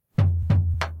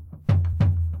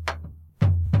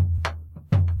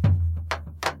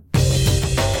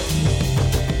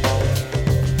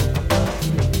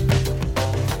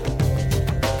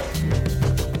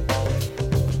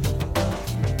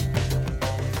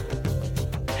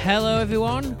Hello,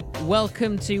 everyone.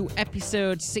 Welcome to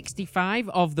episode 65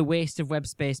 of the Waste of Web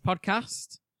Space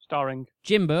podcast. Starring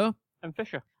Jimbo. and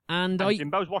Fisher. And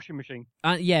Jimbo's washing machine.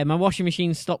 yeah, my washing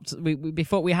machine stopped.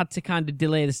 Before we had to kind of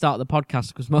delay the start of the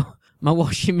podcast because my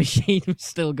washing machine was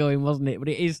still going, wasn't it? But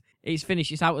it's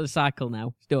finished. It's out of the cycle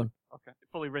now. It's done. Okay.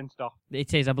 It's fully rinsed off.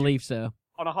 It is, I believe so.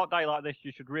 On a hot day like this,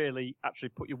 you should really actually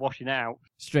put your washing out.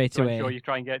 Straight to away. Ensure you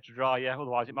try and get it to dry, yeah.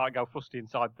 Otherwise, it might go fusty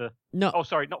inside the... No. Oh,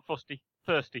 sorry, not fusty.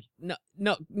 Thirsty. No,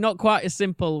 not quite as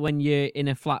simple when you're in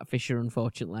a flat, Fisher,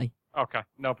 unfortunately. Okay,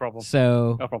 no problem.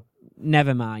 So, No problem.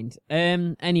 never mind.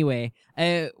 Anyway,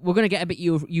 we're going to get a bit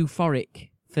euphoric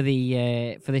for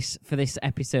the for this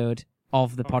episode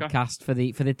of the podcast, for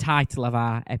the title of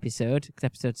our episode, because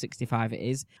episode 65 it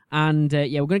is. And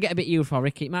yeah, we're going to get a bit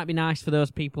euphoric. It might be nice for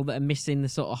those people that are missing the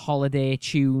sort of holiday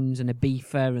tunes and a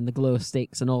beefer and the glow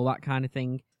sticks and all that kind of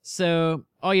thing. So,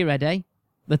 are you ready?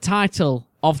 The title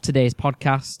of today's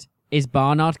podcast is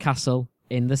Barnard Castle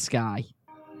in the Sky.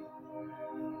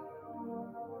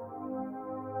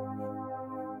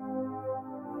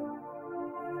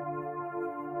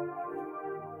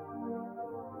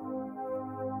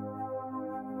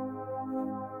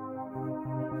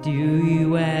 Do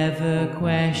you ever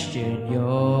question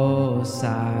your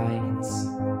sights?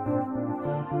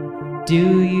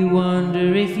 Do you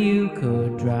wonder if you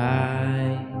could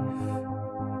drive?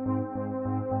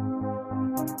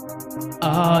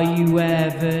 Are you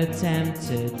ever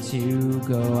tempted to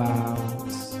go out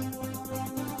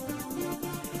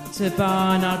to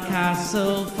Barnard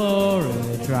Castle for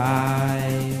a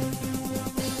drive?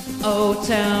 Oh,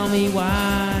 tell me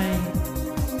why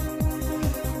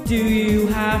do you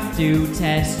have to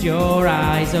test your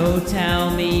eyes? Oh,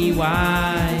 tell me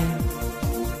why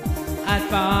at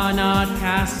Barnard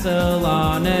Castle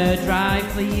on a drive,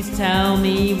 please tell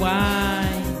me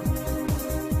why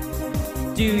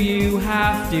do you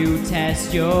have to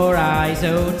test your eyes?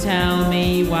 Oh, tell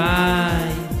me why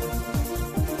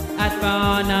at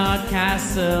Barnard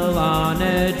Castle on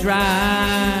a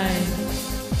drive.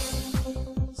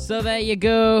 So there you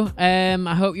go.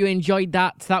 I hope you enjoyed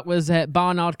that. That was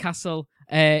Barnard Castle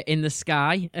in the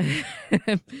Sky.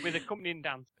 With accompanying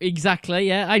dance. Exactly,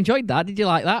 yeah. I enjoyed that. Did you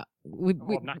like that?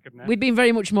 We've been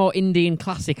very much more Indian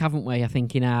classic, haven't we? I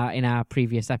think in our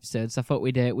previous episodes. I thought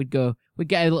we'd get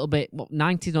a little bit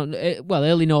 90s,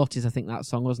 early noughties. I think that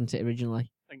song, wasn't it,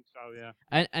 originally? I think so,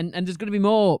 yeah. And there's going to be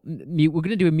more. We're going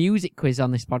to do a music quiz on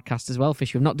this podcast as well,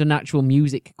 Fish. We've not done an actual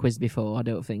music quiz before, I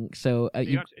don't think. So are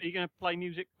you going to play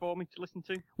music for me to listen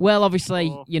to? Well,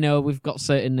 obviously, we've got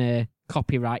certain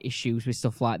copyright issues with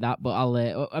stuff like that, but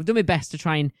I've done my best to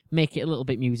try and make it a little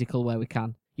bit musical where we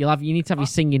can. You need to have your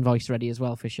singing voice ready as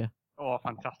well, Fisher. Oh,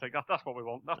 fantastic! That's what we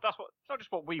want. That's what. It's not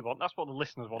just what we want. That's what the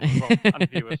listeners want as well, and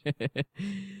viewers.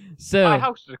 So I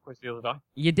hosted a quiz the other day.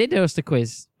 You did host a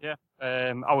quiz. Yeah.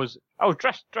 I was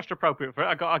dressed appropriate for it.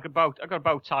 I got a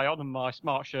bow tie on and my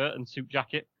smart shirt and suit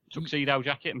jacket, tuxedo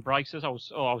jacket and braces. I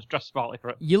was dressed smartly for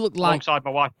it. You looked like alongside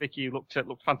my wife Vicky, who looked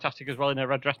fantastic as well in her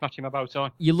red dress matching my bow tie.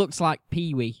 You looked like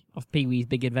Pee-wee of Pee-wee's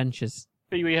Big Adventures.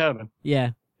 Pee-wee Herman.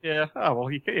 Yeah. Yeah. Oh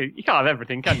well, you can't have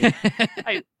everything, can you?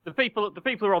 Hey, the people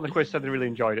who were on the quiz said they really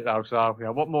enjoyed it, though. So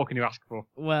what more can you ask for?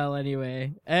 Well,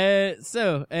 anyway,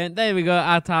 so there we go.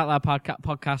 Our title, our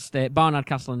podcast, Barnard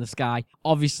Castle in the Sky.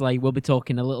 Obviously, we'll be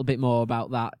talking a little bit more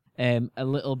about that a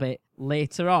little bit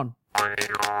later on.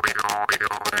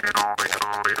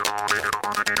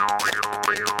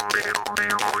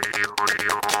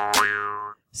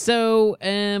 So,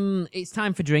 it's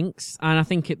time for drinks, and I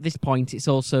think at this point it's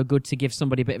also good to give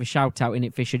somebody a bit of a shout out in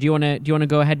it, Fisher. Do you want to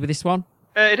go ahead with this one?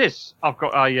 It is. I've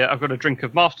got a drink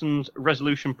of Marston's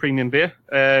Resolution Premium Beer.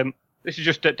 This is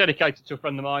just dedicated to a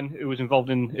friend of mine who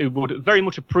would very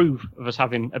much approve of us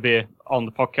having a beer on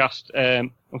the podcast.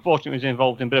 Unfortunately, he was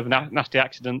involved in a bit of a nasty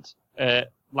accident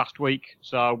last week,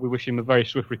 so we wish him a very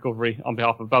swift recovery on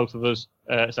behalf of both of us.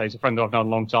 So he's a friend that I've known a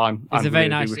long time. He's a very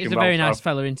nice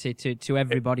fella, isn't he? To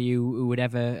everybody who would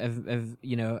ever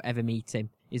ever meet him.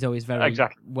 He's always very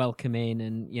welcoming,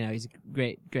 and he's a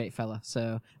great fella.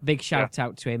 So big shout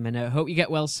out to him, and I hope you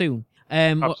get well soon.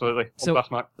 Absolutely.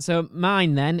 So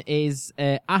mine then is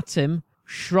Atom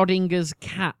Schrodinger's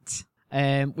Cat.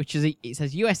 Which is, it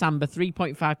says US Amber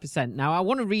 3.5%. Now, I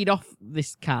want to read off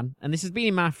this can, and this has been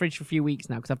in my fridge for a few weeks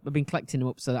now because I've been collecting them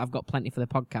up so that I've got plenty for the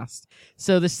podcast.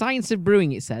 So, the science of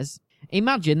brewing, it says,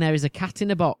 imagine there is a cat in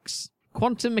a box.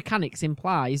 Quantum mechanics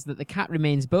implies that the cat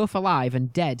remains both alive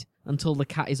and dead until the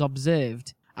cat is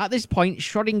observed. At this point,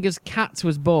 Schrodinger's cat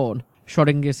was born.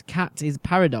 Schrodinger's cat is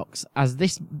paradox, as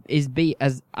is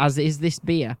this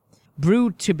beer.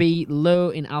 Brewed to be low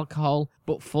in alcohol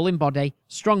but full in body,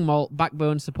 strong malt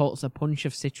backbone supports a punch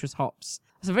of citrus hops.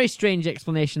 That's a very strange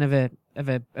explanation of a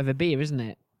beer, isn't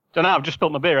it? Don't know, I've just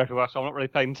spilled my beer everywhere, so I'm not really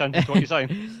paying attention to what you're saying.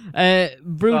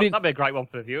 That'd be a great one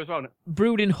for the viewers, won't it?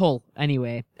 Brewed in Hull,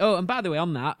 anyway. Oh, and by the way,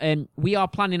 on that, we are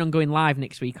planning on going live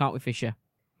next week, aren't we, Fisher?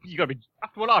 You got to be,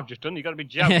 after what I've just done, you got to be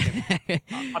joking.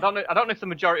 I don't know if the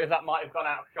majority of that might have gone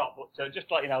out of shot, but just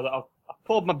to let you know that I've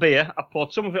poured my beer, I've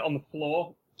poured some of it on the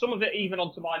floor, some of it even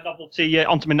onto my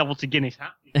novelty Guinness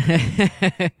hat.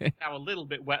 Now a little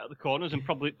bit wet at the corners and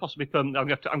possibly permanent. I'm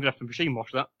gonna have to machine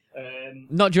wash that.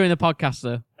 Not during the podcast,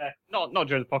 though. Not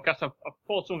during the podcast. I've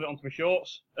poured some of it onto my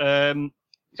shorts.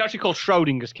 It's actually called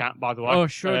Schrodinger's cat, by the way. Oh,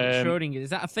 Schrodinger.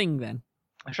 Is that a thing then?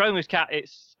 Schrodinger's cat.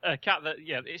 It's a cat that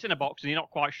it's in a box and you're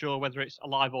not quite sure whether it's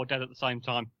alive or dead at the same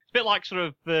time. It's a bit like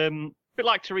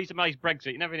like Theresa May's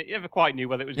Brexit. You never quite knew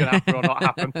whether it was going to happen or not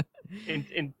happen.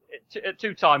 At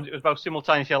 2 times, it was both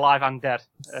simultaneously alive and dead.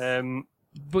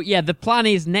 But yeah, the plan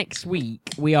is next week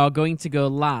we are going to go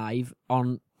live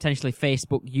on potentially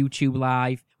Facebook, YouTube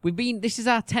Live. This is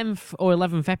our 10th or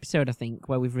 11th episode, I think,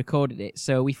 where we've recorded it.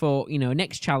 So we thought,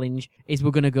 next challenge is we're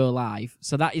going to go live.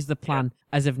 So that is the plan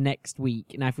as of next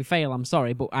week. Now, if we fail, I'm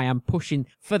sorry, but I am pushing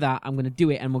for that. I'm going to do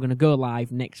it, and we're going to go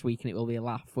live next week, and it will be a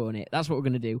laugh, won't it? That's what we're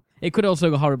going to do. It could also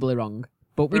go horribly wrong.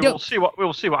 But we'll see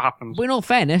what happens. But in all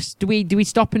fairness, do we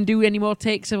stop and do any more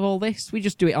takes of all this? We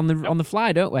just do it on the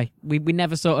fly, don't we? We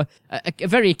never sort of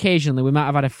very occasionally we might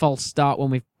have had a false start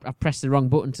when I've pressed the wrong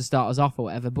button to start us off or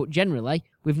whatever. But generally,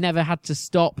 we've never had to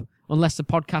stop unless the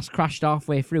podcast crashed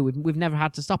halfway through. We've never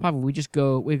had to stop, have we?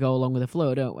 We go along with the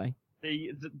flow, don't we?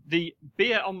 The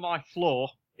beer on my floor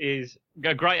is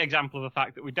a great example of the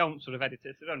fact that we don't sort of edit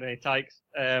it. We don't do any takes.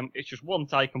 It's just one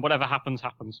take, and whatever happens,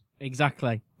 happens.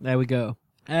 Exactly. There we go.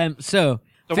 So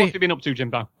what have you been up to,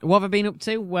 Jimbo? What have I been up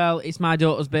to? Well, it's my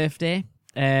daughter's birthday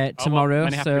tomorrow.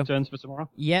 Many happy returns for tomorrow.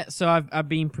 Yeah, so I've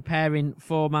been preparing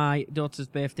for my daughter's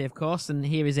birthday, of course, and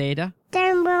here is Ada.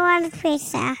 Number one,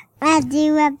 Fisher. I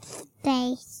do a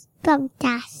space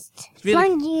podcast.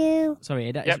 From you. Sorry,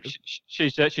 Ada. Yep,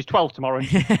 she's 12 tomorrow.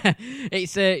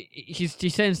 She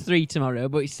turns 3 tomorrow,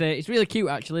 but it's really cute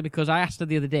actually because I asked her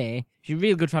the other day. She's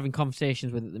really good for having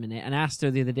conversations with at the minute, and I asked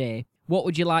her the other day, what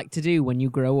would you like to do when you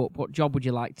grow up? What job would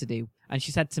you like to do? And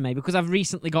she said to me, because I've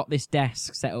recently got this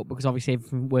desk set up, because obviously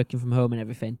I'm working from home and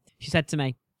everything, she said to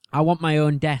me, I want my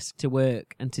own desk to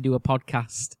work and to do a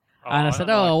podcast. And I said,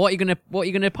 what are you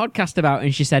gonna podcast about?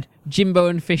 And she said, Jimbo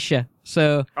and Fisher.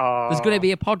 So there's gonna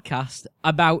be a podcast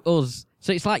about us.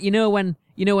 So it's like when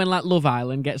like Love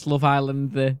Island gets Love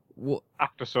Island the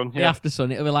Aftersun, the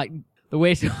Aftersun, it'll be like the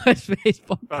Waste of Web Space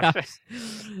podcast.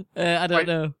 I don't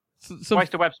know.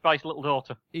 Waste of Web Space little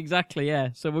daughter. Exactly, yeah.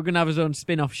 So we're gonna have his own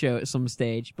spin-off show at some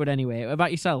stage. But anyway, what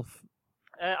about yourself?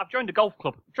 I've joined a golf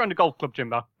club.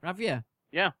 Jimbo. Have you?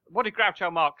 Yeah. What did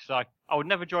Groucho Marx say? I would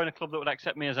never join a club that would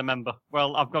accept me as a member.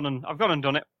 Well, I've gone and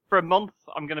done it. For a month,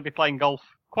 I'm going to be playing golf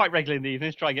quite regularly in the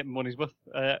evenings, try and get my money's worth.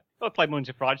 I play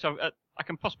Monday to Friday, so I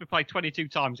can possibly play 22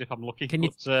 times if I'm lucky. Can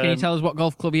you tell us what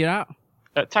golf club you're at?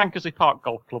 At Tankersley Park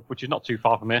Golf Club, which is not too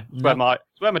far from here. It's where my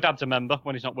dad's a member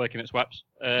when he's not working at Sweps.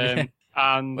 And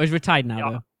he's retired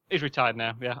now, though. He's retired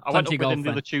now, yeah. I went up with him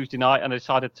the other Tuesday night and I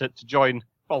decided to join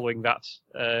following that,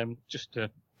 just to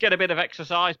get a bit of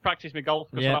exercise, practice my golf,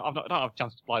 because I don't have a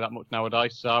chance to play that much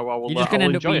nowadays, so I will You're just going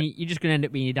to end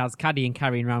up being your dad's caddy and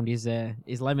carrying around his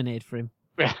lemonade for him.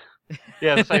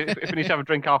 Yeah, so if he needs to have a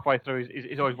drink halfway through,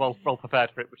 he's always well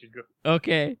prepared for it, which is good.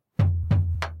 Okay.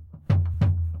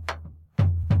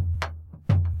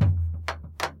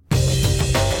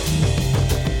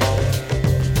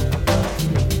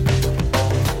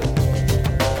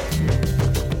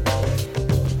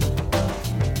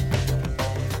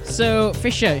 So,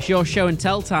 Fisher, it's your show and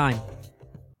tell time.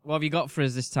 What have you got for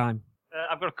us this time?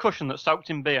 I've got a cushion that's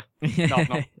soaked in beer. No, I've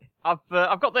not.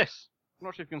 I've got this. I'm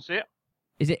not sure if you can see it.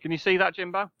 Is it? Can you see that,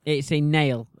 Jimbo? It's a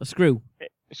nail, a screw.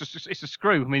 It's a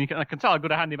screw. I mean, I can tell how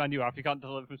good a handyman you are if you can't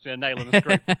tell the difference between a nail and a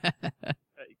screw.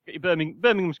 Get your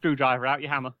Birmingham screwdriver out,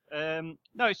 your hammer.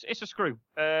 No, it's a screw.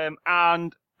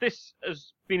 And this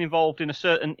has been involved in a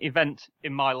certain event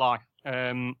in my life.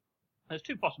 There's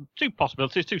two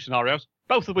possibilities, two scenarios,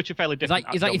 both of which are fairly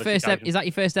different. Is that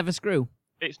your first ever screw?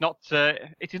 It's not.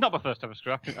 It is not my first ever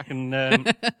screw. I can.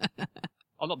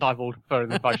 I'll not divulge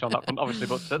further information on that front, obviously.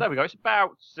 But there we go. It's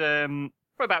probably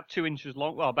about 2 inches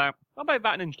long. Well, about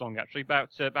an inch long actually. About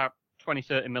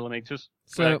 20-30 millimeters.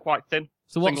 So quite thin.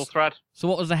 Single thread. So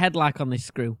what was the head like on this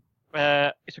screw?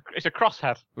 It's a cross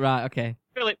head. Right. Okay.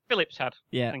 Phillips head.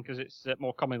 Yeah. I think, because it's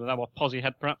more common than that, or posi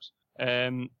head perhaps.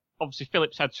 obviously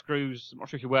Phillips head screws. I'm not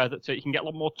sure if you're aware that you can get a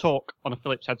lot more torque on a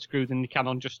Phillips head screw than you can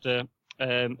on just a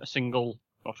single.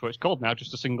 Not sure what it's called now.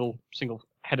 Just a single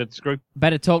headed screw.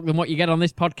 Better talk than what you get on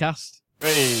this podcast.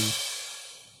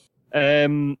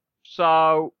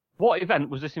 So, what event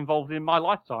was this involved in my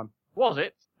lifetime? Was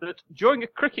it that during a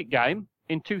cricket game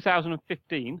in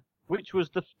 2015, which was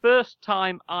the first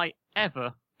time I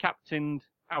ever captained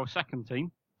our second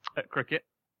team at cricket,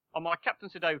 on my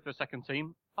captaincy day for the second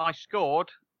team, I scored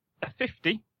a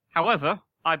 50. However,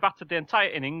 I batted the entire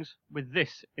innings with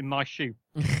this in my shoe.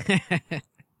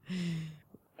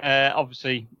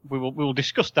 Obviously, we will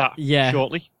discuss that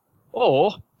shortly.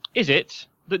 Or is it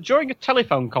that during a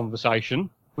telephone conversation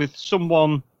with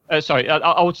someone...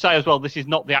 I would say as well, this is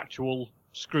not the actual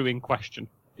screw in question.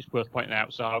 It's worth pointing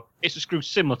out. So it's a screw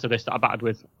similar to this that I batted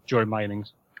with during my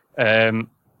innings.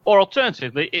 Or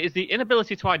alternatively, it is the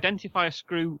inability to identify a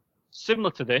screw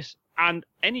similar to this and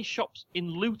any shops in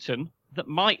Luton that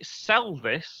might sell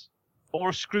this or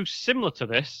a screw similar to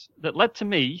this that led to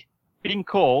me being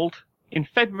called in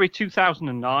February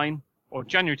 2009 or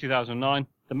January 2009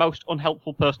 the most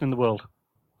unhelpful person in the world.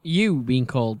 You being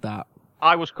called that?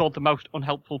 I was called the most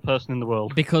unhelpful person in the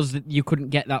world. Because you couldn't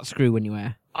get that screw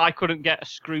anywhere? I couldn't get a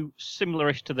screw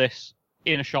similarish to this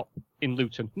in a shop in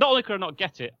Luton. Not only could I not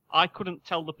get it, I couldn't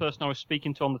tell the person I was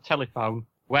speaking to on the telephone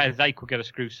where they could get a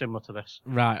screw similar to this.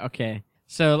 Right, okay.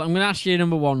 So I'm going to ask you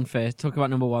number one first, talk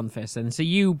about number one first. And so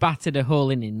you batted a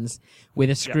whole innings with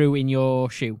a screw in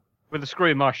your shoe? With a screw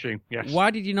in my shoe, yes.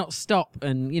 Why did you not stop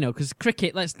and, because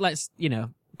cricket, let's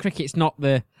cricket's not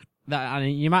the... I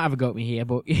mean, you might have a go at me here,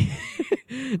 but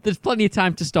there's plenty of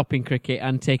time to stop in cricket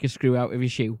and take a screw out of your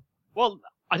shoe. Well,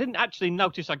 I didn't actually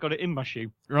notice I got it in my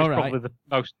shoe. All right. Probably the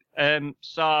most.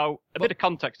 So a bit of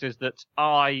context is that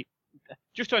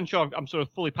just to ensure I'm sort of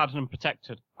fully padded and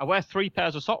protected, I wear 3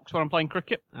 pairs of socks when I'm playing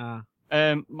cricket.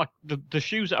 The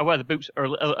shoes that I wear, the boots, are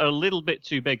a little bit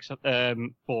too big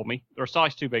for me. They're a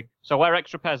size too big. So I wear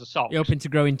extra pairs of socks. You're hoping to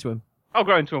grow into them? I'll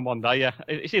grow into them one day, yeah.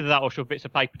 It's either that or shove bits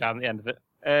of paper down at the end of it.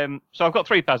 So I've got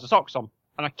 3 pairs of socks on,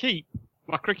 and I keep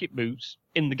my cricket boots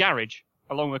in the garage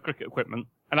along with cricket equipment.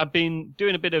 And I've been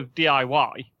doing a bit of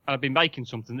DIY, and I've been making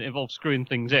something that involves screwing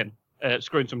things in,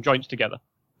 screwing some joints together.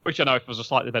 Which I know if it was a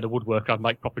slightly better woodwork, I'd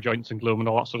make proper joints and glue them and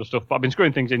all that sort of stuff. But I've been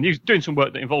screwing things in, doing some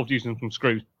work that involved using some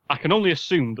screws. I can only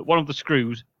assume that one of the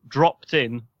screws dropped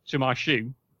in to my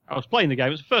shoe. I was playing the game.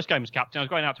 It was the first game as captain. I was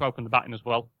going out to open the batting as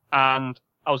well. And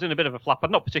I was in a bit of a flap. I'd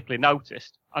not particularly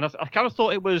noticed. And I kind of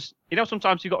thought it was,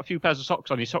 sometimes you've got a few pairs of socks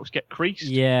on, your socks get creased.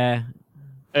 Yeah.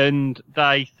 And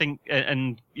they think,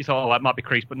 and you thought, oh, it might be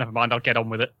creased, but never mind, I'll get on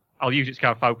with it. I'll use it to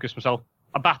kind of focus myself.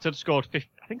 I battered, scored 50,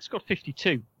 I think scored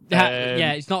 52.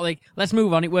 Yeah, it's not like, let's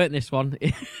move on, it weren't this one.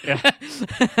 Yeah.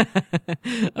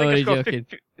 I scored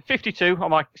 52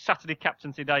 on my Saturday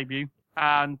captaincy debut.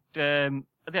 And at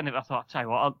the end of it, I thought, I'll tell you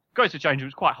what, I'll go to the change room.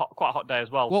 It was quite a hot day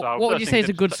as well. What would you say is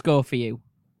a good score for you?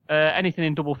 Anything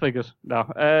in double figures. No.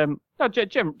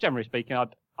 Generally speaking, I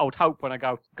would hope when I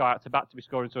go out to bat to be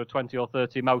scoring sort of 20 or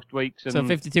 30 most weeks. And so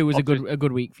 52 was a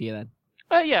good week for you then?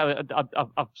 Yeah,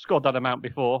 I've scored that amount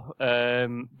before,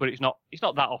 but it's not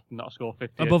that often that I score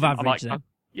 50. Above average then?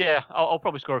 Yeah, I'll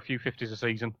probably score a few 50s a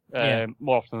season.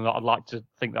 More often than not, I'd like to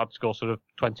think that I'd score sort of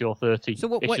 20 or 30. So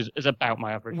what is about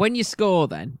my average. When you score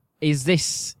then, does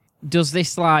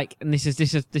this like, and this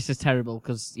is terrible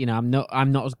because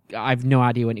I've no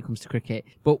idea when it comes to cricket.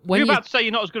 But when you're about to say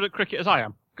you're not as good at cricket as I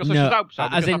am, because I should hope so.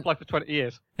 Because I've played for 20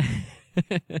 years.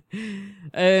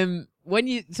 When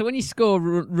you score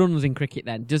runs in cricket,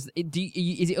 then is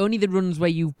it only the runs where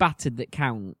you've batted that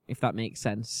count? If that makes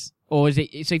sense, or is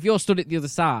it so if you're stood at the other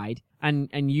side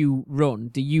and you run,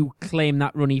 do you claim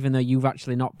that run even though you've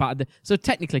actually not batted? So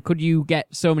technically, could you get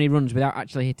so many runs without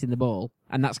actually hitting the ball,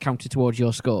 and that's counted towards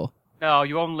your score? No,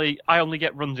 I only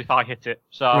get runs if I hit it.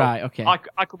 So right, okay.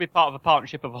 I could be part of a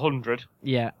partnership of 100.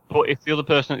 Yeah. But if the other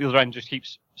person at the other end just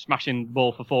keeps smashing the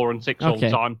ball for 4 and 6 all the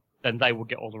time, then they will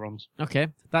get all the runs. Okay.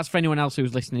 That's for anyone else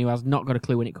who's listening who has not got a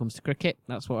clue when it comes to cricket.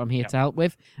 That's what I'm here to help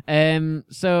with.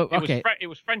 It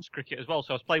was French cricket as well,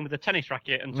 so I was playing with a tennis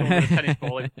racket and someone with a tennis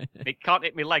ball. It can't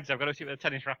hit my legs. I've got to hit with a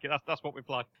tennis racket. That's what we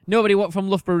play. Nobody from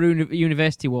Loughborough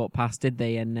University walked past, did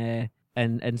they?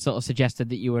 And sort of suggested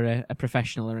that you were a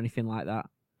professional or anything like that?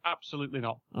 Absolutely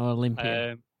not. Or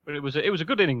Olympian. But it was a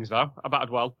good innings though. I batted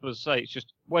well. But as I say, it's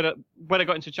just when I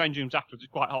got into change rooms afterwards,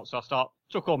 it's quite hot, so I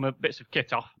took all my bits of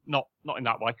kit off. Not in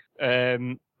that way.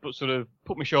 But sort of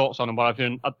put my shorts on and what I've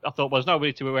done. I thought, well, there's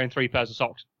nobody to be wearing 3 pairs of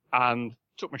socks, and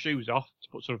took my shoes off to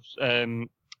put sort of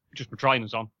just my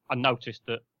trainers on, and noticed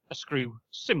that a screw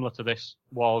similar to this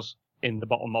was in the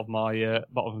bottom of my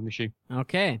shoe.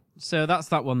 Okay, so that's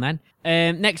that one then.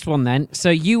 Next one then. So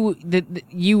you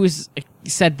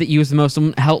said that you was the most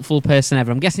unhelpful person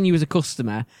ever. I'm guessing you was a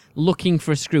customer looking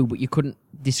for a screw, but you couldn't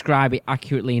describe it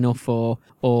accurately enough or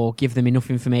give them enough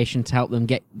information to help them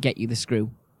get you the screw.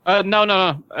 No,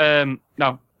 not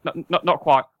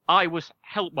quite. I was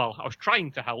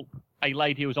trying to help a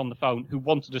lady who was on the phone who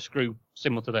wanted a screw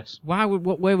similar to this. Why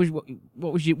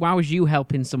was you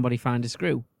helping somebody find a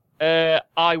screw?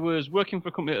 I was working for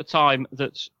a company at the time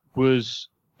that was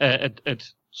had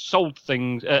sold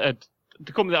things. The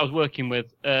company that I was working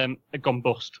with had gone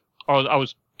bust. I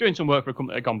was doing some work for a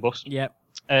company that had gone bust. Yep.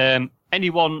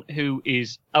 Anyone who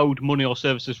is owed money or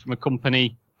services from a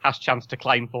company has chance to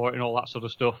claim for it and all that sort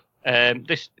of stuff.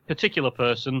 This particular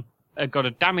person got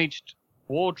a damaged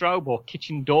wardrobe or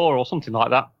kitchen door or something like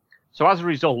that. So as a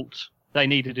result, they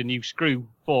needed a new screw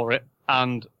for it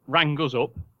and rang us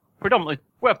up. Predominantly,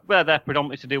 we're there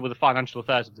predominantly to deal with the financial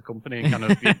affairs of the company and kind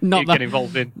of get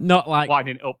involved in not like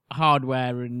winding it up.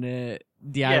 Hardware and DIY.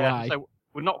 Yeah, so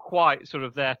we're not quite sort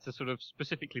of there to sort of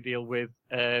specifically deal with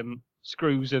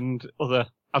screws and other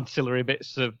ancillary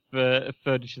bits of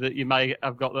furniture that you may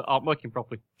have got that aren't working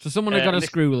properly. So someone had got a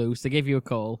screw loose, they gave you a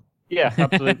call. Yeah,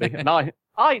 absolutely. And I,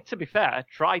 to be fair,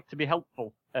 tried to be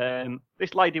helpful.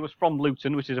 This lady was from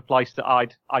Luton, which is a place that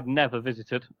I'd never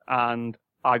visited, and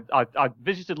I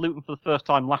visited Luton for the first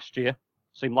time last year.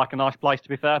 Seemed like a nice place, to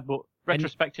be fair, but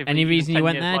retrospectively... Any reason you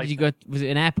went there? Did you go? Was it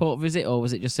an airport visit, or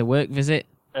was it just a work visit?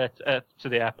 To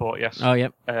the airport, yes. Oh,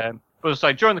 yep. But as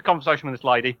I say, during the conversation with this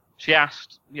lady, she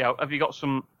asked, have you got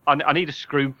some... I need a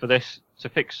screw for this to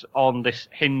fix on this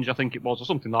hinge, I think it was, or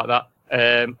something like that.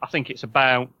 I think it's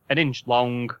about 1 inch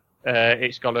long.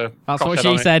 It's got a... That's what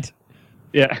she said.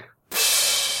 Yeah.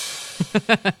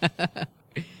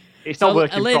 It's not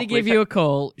working a lady properly. gave you a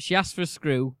call, she asked for a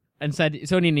screw, and said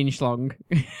it's only 1 inch long.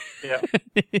 Yeah.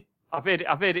 I've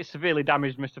heard it's severely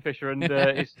damaged, Mr. Fisher, and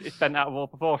it's bent out of all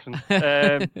proportion.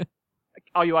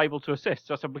 Are you able to assist?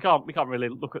 So I said, we can't really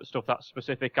look at stuff that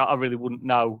specific. I really wouldn't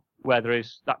know where there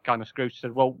is that kind of screw. She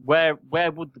said, well, where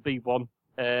would there be one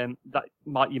that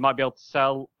you might be able to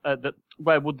sell?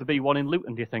 Where would there be one in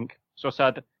Luton, do you think? So I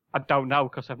said, I don't know,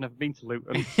 because I've never been to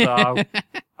Luton. So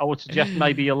I would suggest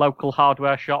maybe a local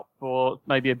hardware shop, or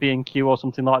maybe a B&Q or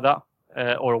something like that,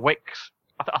 or a Wickes.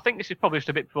 I think this is probably just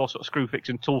a bit before sort of screw fix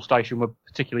and tool station were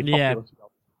particularly popular.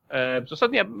 Yeah. So I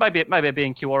said, yeah, maybe a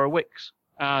B&Q or a Wickes.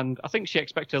 And I think she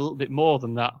expected a little bit more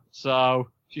than that. So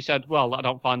she said, well, I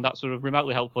don't find that sort of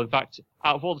remotely helpful. In fact,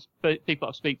 out of all the people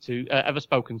I've ever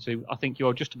spoken to, I think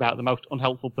you're just about the most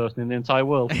unhelpful person in the entire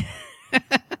world. Which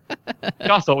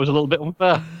I thought was a little bit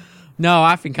unfair. No,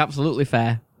 I think absolutely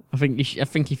fair. I think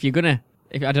if you're gonna,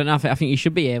 I think you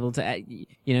should be able to,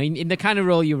 in the kind of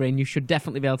role you're in, you should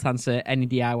definitely be able to answer any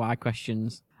DIY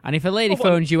questions. And if a lady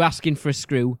phones you asking for a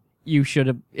screw, you should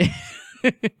have.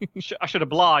 I should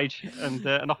oblige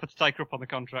and offer to take her up on the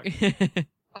contract.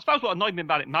 I suppose what annoyed me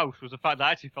about it most was the fact that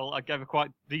I actually felt I gave her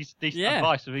quite decent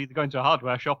advice of either going to a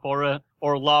hardware shop or a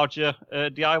larger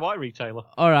DIY retailer.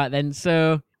 All right then,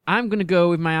 so I'm going to go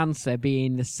with my answer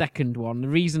being the second one. The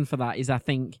reason for that is I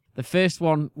think the first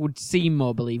one would seem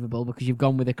more believable because you've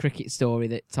gone with a cricket story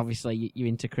that's obviously you're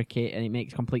into cricket and it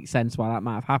makes complete sense why that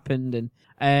might have happened. And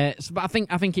but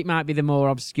I think it might be the more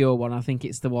obscure one. I think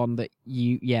it's the one that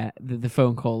the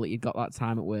phone call that you got that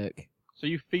time at work. So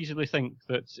you feasibly think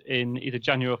that in either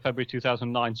January or February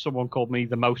 2009, someone called me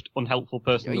the most unhelpful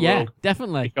person in the world? Yeah,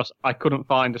 definitely. Because I couldn't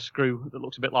find a screw that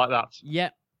looks a bit like that.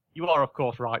 Yep. You are, of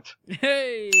course, right.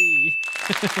 Hey!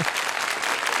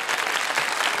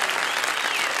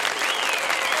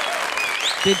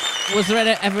 Was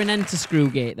there ever an end to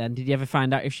Screwgate then? Did you ever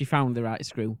find out if she found the right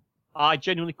screw? I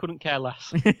genuinely couldn't care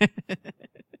less.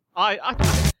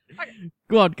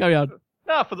 Go on, carry on.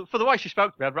 No, for the way she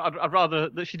spoke to me, I'd rather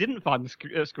that she didn't find the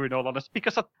screw, in all honesty,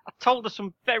 because I told her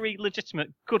some very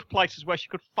legitimate, good places where she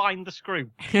could find the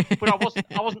screw. But I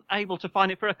wasn't able to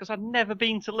find it for her because I'd never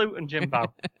been to Luton,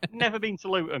 Jimbo. Never been to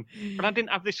Luton. And I didn't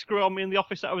have this screw on me in the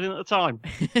office that I was in at the time.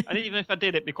 And even if I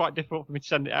did, it'd be quite difficult for me to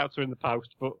send it out to her in the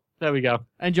post. But there we go.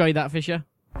 Enjoy that, Fisher.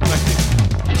 Thank you.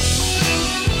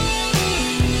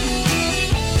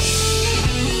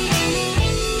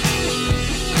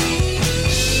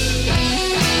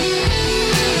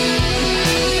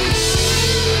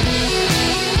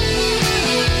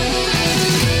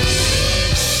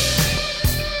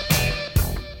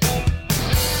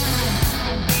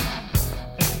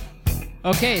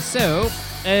 Okay, so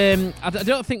I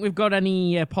don't think we've got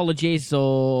any apologies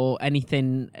or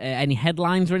anything, any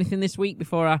headlines or anything this week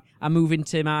before I move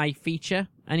into my feature.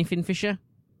 Anything, Fisher?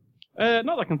 Not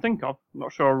that I can think of. I'm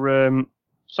not sure.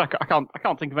 So I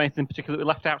can't think of anything particularly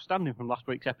left outstanding from last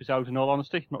week's episode. In all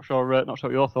honesty, not sure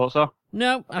what your thoughts are.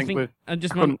 No, I think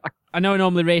I know I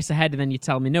normally race ahead and then you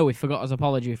tell me, no, we forgot his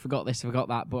apology, we forgot this, we forgot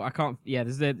that, but I can't. Yeah,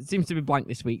 it seems to be blank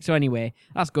this week. So anyway,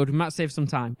 that's good. We might save some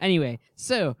time. Anyway,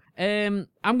 so I'm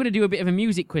going to do a bit of a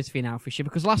music quiz for you now, Fisher,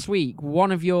 because last week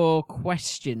one of your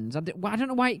questions, I don't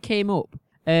know why it came up.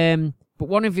 But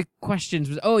one of your questions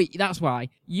was, that's why,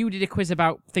 you did a quiz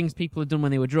about things people had done when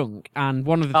they were drunk, and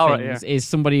one of the things is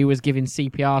somebody who was giving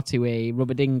CPR to a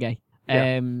rubber dinghy.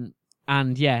 Yeah. We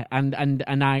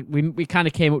kind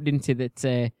of came up, didn't it,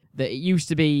 that it used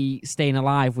to be Staying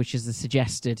Alive, which is the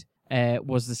suggested, by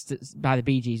the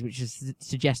Bee Gees, which is the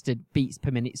suggested beats per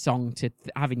minute song to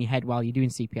have in your head while you're doing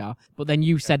CPR. But then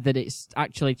you said that it's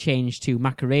actually changed to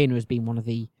Macarena as being one of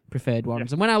the preferred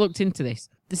ones. Yeah. And when I looked into this,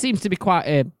 there seems to be quite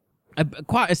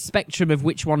a spectrum of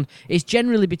which one. It's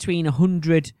generally between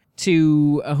 100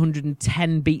 to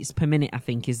 110 beats per minute, I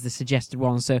think, is the suggested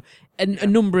one. So a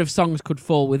number of songs could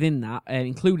fall within that,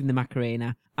 including the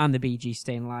Macarena and the Bee Gees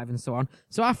Staying Alive and so on.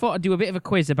 So I thought I'd do a bit of a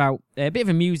quiz a bit of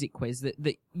a music quiz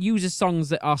that uses songs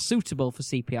that are suitable for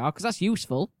CPR, because that's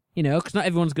useful, because not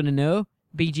everyone's going to know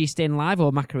Bee Gees Staying Alive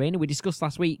or Macarena. We discussed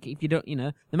last week, if you don't,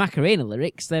 the Macarena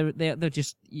lyrics, they're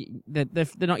just, they're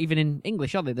not even in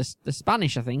English, are they? They're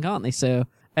Spanish, I think, aren't they? So,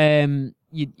 and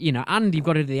you've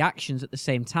got to do the actions at the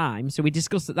same time. So we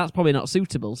discussed that that's probably not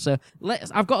suitable. So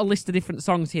I've got a list of different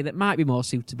songs here that might be more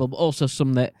suitable, but also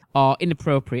some that are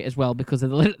inappropriate as well because of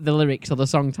the lyrics or the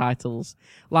song titles.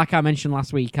 Like I mentioned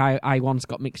last week, I once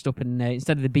got mixed up and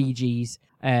instead of the Bee Gees,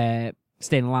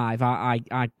 Staying Alive,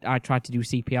 I tried to do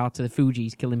CPR to the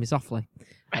Fugees, Killing Me Softly,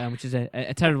 which is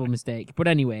a terrible mistake. But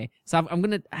anyway, so I'm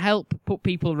going to help put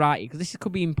people right, because this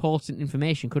could be important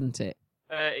information, couldn't it?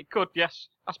 It could, yes.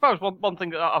 I suppose one thing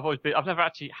that I've never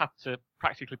actually had to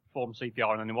practically perform CPR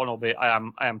on anyone, albeit I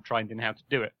am trained in how to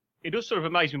do it. It does sort of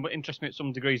amaze me, but interest me at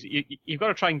some degrees, that you've got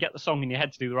to try and get the song in your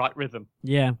head to do the right rhythm.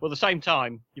 Yeah. But at the same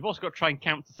time, you've also got to try and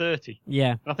count to 30.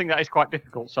 Yeah. And I think that is quite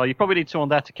difficult. So you probably need someone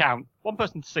there to count. One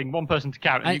person to sing, one person to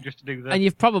count, and you just to do the... And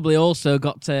you've probably also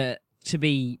got to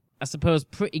be, I suppose,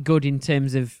 pretty good in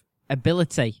terms of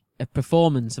ability of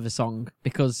performance of a song,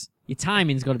 because your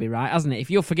timing's got to be right, hasn't it?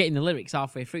 If you're forgetting the lyrics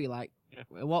halfway through, you're like,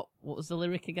 what was the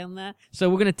lyric again there? So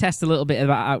we're going to test a little bit of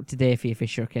that out today for you,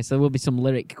 Fisher, okay? So there will be some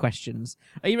lyric questions.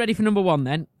 Are you ready for number one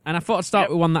then? And I thought I'd start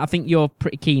with one that I think you're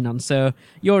pretty keen on. So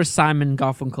you're a Simon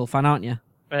Garfunkel fan, aren't you?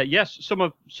 Yes, some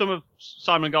of Simon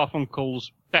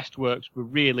Garfunkel's best works were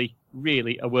really,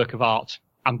 really a work of art.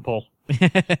 And Paul.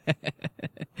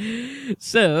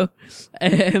 So,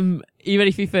 are you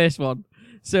ready for your first one?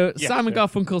 So yes, Simon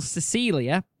Garfunkel's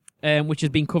Cecilia, which has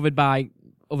been covered by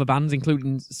other bands,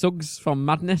 including Suggs from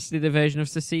Madness, did a version of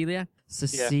Cecilia.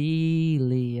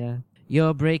 Cecilia,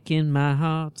 you're breaking my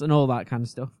heart, and all that kind of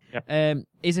stuff. Yeah.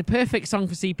 Is a perfect song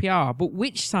for CPR, but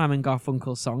which Simon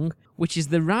Garfunkel song, which is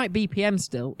the right BPM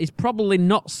still, is probably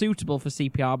not suitable for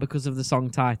CPR because of the song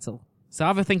title? So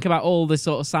have a think about all the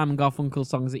sort of Simon Garfunkel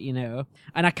songs that you know,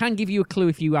 and I can give you a clue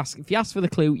if you ask. If you ask for the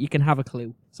clue, you can have a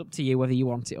clue. It's up to you whether you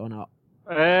want it or not.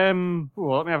 Let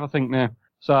me have a think now.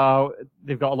 So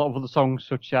they've got a lot of other songs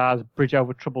such as "Bridge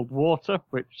Over Troubled Water,"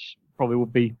 which probably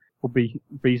would be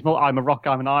reasonable. "I'm a Rock,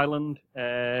 I'm an Island."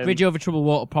 "Bridge Over Troubled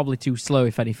Water" probably too slow,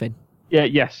 if anything. Yeah,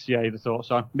 yes, yeah, you'd have thought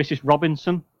so. "Mrs.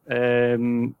 Robinson,"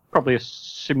 probably a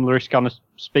similarish kind of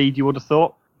speed you would have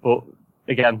thought, but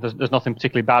again, there's nothing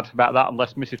particularly bad about that,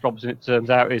 unless Mrs. Robinson, it turns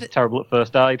out, is terrible at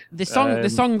first aid. The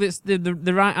song that's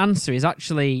the right answer is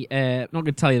actually I'm not going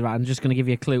to tell you the right. I'm just going to give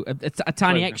you a clue, a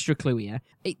tiny extra clue here.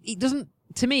 It doesn't.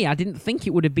 To me, I didn't think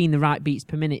it would have been the right beats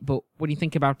per minute, but when you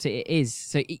think about it, it is.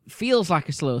 So it feels like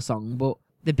a slow song, but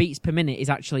the beats per minute is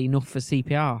actually enough for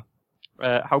CPR.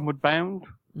 Homeward Bound?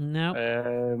 No.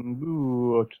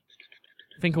 Ooh.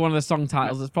 Think of one of the song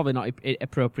titles that's probably not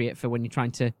appropriate for when you're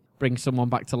trying to bring someone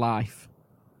back to life.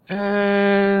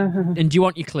 And do you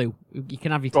want your clue? You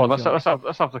can have your clue. Well, let's have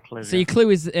the clue. So your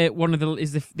clue is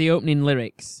the opening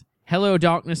lyrics. "Hello,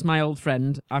 darkness, my old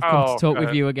friend. I've come to talk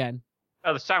with you again."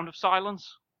 The Sound of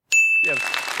Silence. Yeah.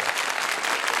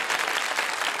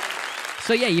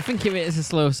 So yeah, you think of it as a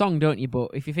slow song, don't you?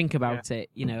 But if you think about it,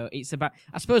 it's about.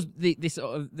 I suppose the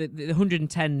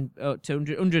 110 to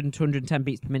 100 to 110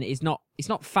 beats per minute is not. It's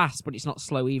not fast, but it's not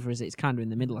slow either, is it? It's kind of in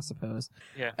the middle, I suppose.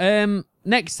 Yeah.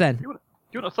 Next then.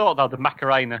 You would have thought though the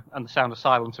Macarena and the Sound of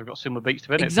Silence have got similar beats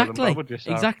to it. Exactly. Would you?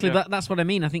 So, exactly. Yeah. That's what I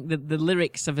mean. I think that the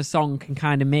lyrics of a song can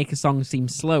kind of make a song seem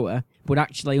slower, but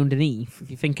actually underneath,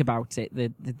 if you think about it,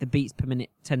 the beats per minute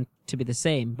tend to be the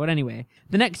same. But anyway,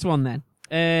 the next one then.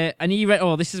 And you ready?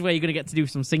 Oh, this is where you're going to get to do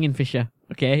some singing, Fisher.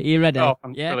 Okay, are you ready? Oh,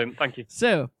 brilliant. Thank you.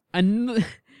 So,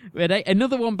 Ready?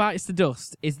 Another One Bites the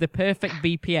Dust is the perfect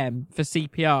BPM for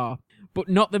CPR, but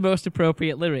not the most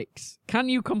appropriate lyrics. Can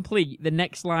you complete the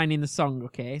next line in the song,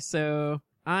 okay? So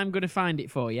I'm going to find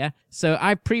it for you. So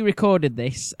I pre-recorded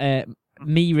this,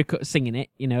 singing it,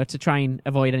 to try and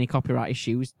avoid any copyright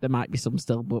issues. There might be some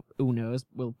still, but who knows?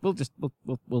 We'll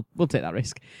take that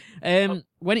risk.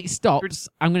 When it stops,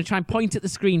 I'm going to try and point at the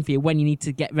screen for you when you need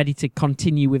to get ready to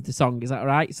continue with the song. Is that all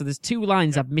right? So there's 2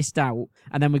 lines I've missed out,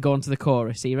 and then we go on to the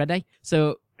chorus. Are you ready?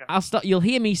 So I'll start. You'll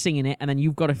hear me singing it, and then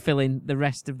you've got to fill in the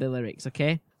rest of the lyrics.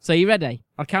 Okay? So you ready?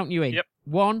 I'll count you in. Yep.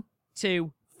 1,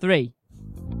 2, 3.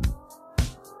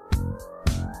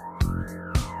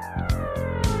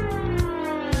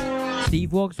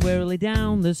 Steve walks warily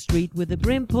down the street with the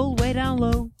brim pulled way down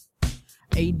low.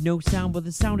 Ain't no sound but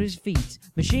the sound of his feet.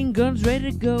 Machine guns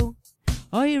ready to go.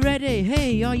 Are you ready?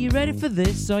 Hey, are you ready for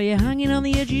this? Are you hanging on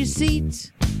the edge of your seat?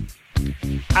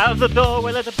 Out of the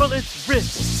doorway, let the bullets rip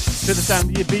to the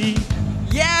sound of your beat.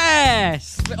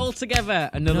 Yes! We're all together.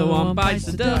 Another one bites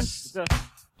the dust.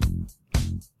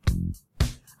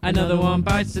 Another one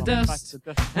bites the dust.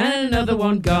 And another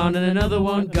one gone, and another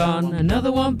one gone.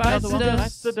 Another one bites the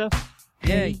dust.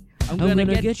 Hey, I'm gonna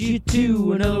get you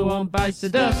too. Another one bites the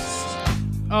dust.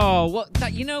 Oh, what?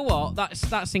 That, you know what?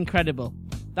 That's incredible.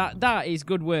 That is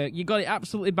good work. You got it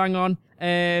absolutely bang on.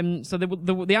 So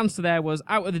the answer there was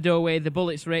out of the doorway, the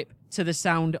bullets rip to the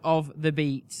sound of the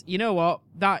beat. You know what?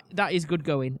 That is good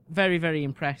going. Very, very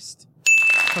impressed.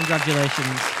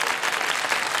 Congratulations.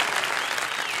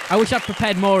 I wish I'd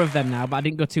prepared more of them now, but I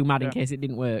didn't go too mad in case it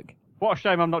didn't work. What a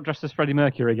shame I'm not dressed as Freddie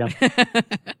Mercury again.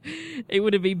 It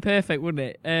would have been perfect,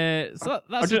 wouldn't it? So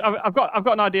that's I've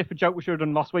got an idea for a joke we should have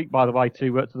done last week, by the way,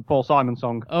 to the Paul Simon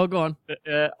song. Oh, go on.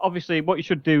 Obviously, what you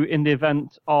should do in the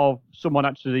event of someone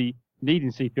actually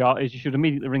needing CPR is you should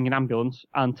immediately ring an ambulance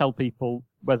and tell people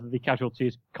whether the casualty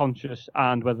is conscious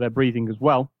and whether they're breathing as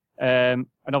well. And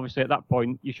obviously, at that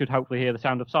point, you should hopefully hear the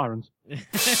sound of sirens.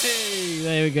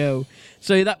 There we go.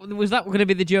 So was that going to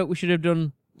be the joke we should have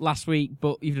done last week,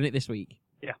 but you've done it this week?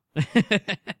 Yeah.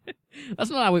 That's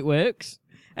not how it works.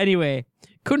 Anyway,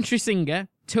 country singer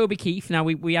Toby Keith. Now,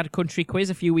 we had a country quiz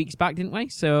a few weeks back, didn't we?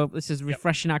 So this is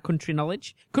refreshing our country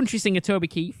knowledge. Country singer Toby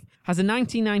Keith has a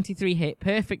 1993 hit,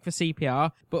 perfect for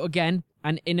CPR, but again,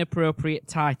 an inappropriate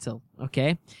title.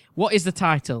 Okay? What is the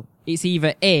title? It's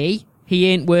either A, He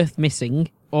Ain't Worth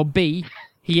Missing, or B,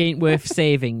 He Ain't Worth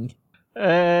Saving. He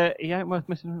ain't worth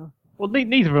missing. Well,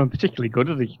 neither of them are particularly good,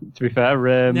 are they, to be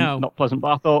fair? No. Not pleasant,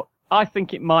 but I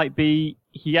think it might be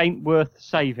He Ain't Worth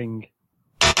Saving.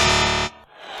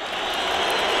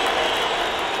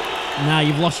 Now,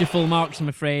 you've lost your full marks, I'm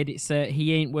afraid. It's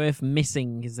He Ain't Worth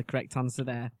Missing is the correct answer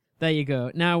there. There you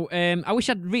go. Now, I wish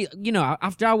I'd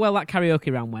after how well that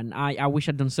karaoke round went, I wish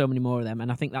I'd done so many more of them,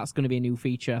 and I think that's going to be a new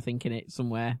feature, I think, in it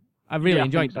somewhere. I really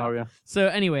enjoyed that. So, yeah. So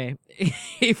anyway,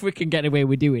 if we can get away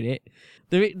with doing it,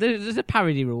 there's a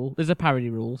parody rule. There's a parody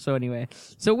rule. So anyway,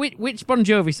 so which Bon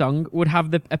Jovi song would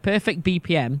have a perfect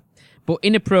BPM, but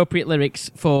inappropriate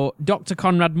lyrics for Dr.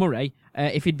 Conrad Murray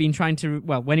if he'd been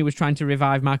when he was trying to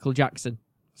revive Michael Jackson?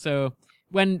 So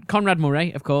when Conrad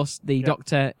Murray, of course, the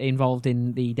doctor involved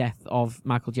in the death of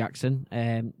Michael Jackson,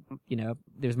 there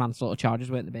was manslaughter charges,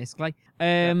 weren't there, basically?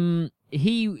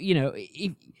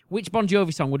 Which Bon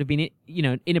Jovi song would have been,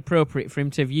 inappropriate for him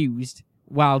to have used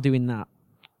while doing that?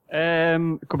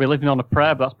 It could be Living on a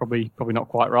Prayer, but that's probably not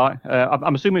quite right.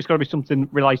 I'm assuming it's got to be something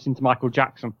relating to Michael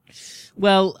Jackson.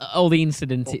 Well, or the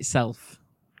incident itself.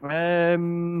 But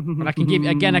I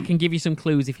can give you some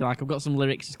clues if you like. I've got some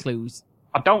lyrics as clues.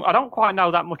 I don't quite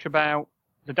know that much about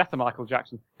the death of Michael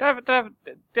Jackson. Did I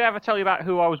ever tell you about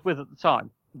who I was with at the time?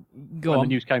 Go when on. The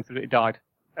news came through that he died.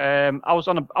 I was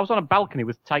on a balcony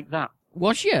with Take That.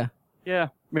 Was you? Yeah.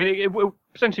 I mean, it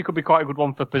potentially could be quite a good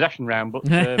one for possession round, but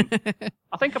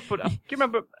I think do you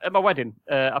remember at my wedding,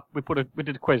 we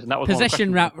did a quiz, and that was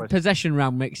possession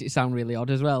round makes it sound really odd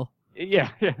as well. Yeah.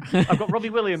 I've got Robbie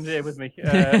Williams here with me.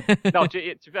 No, to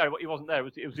be fair, he wasn't there.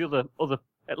 It was the other,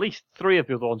 at least 3 of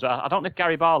the other ones. I don't know if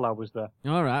Gary Barlow was there.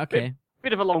 All right, okay.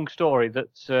 Bit of a long story but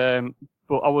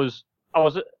I was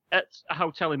at a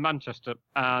hotel in Manchester,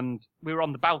 and we were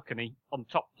on the balcony on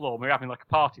the top floor, and we were having like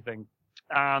a party thing.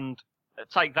 And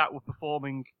Take That were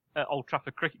performing at Old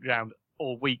Trafford Cricket Ground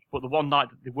all week, but the one night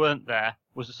that they weren't there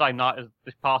was the same night as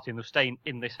this party, and they were staying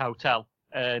in this hotel.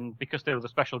 And because they were the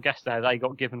special guests there, they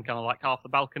got given kind of like half the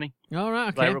balcony. All right,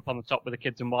 okay. They were up on the top with the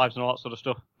kids and wives and all that sort of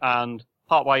stuff. And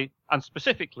partway, and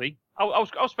specifically, I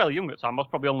was fairly young at the time. I was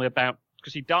probably only about,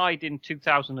 because he died in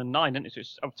 2009, didn't he? So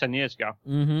it's over 10 years ago.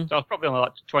 Mm-hmm. So I was probably only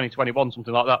like 20, 21,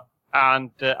 something like that.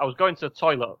 And I was going to the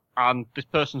toilet, and this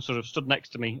person sort of stood next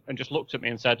to me and just looked at me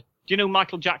and said, you know who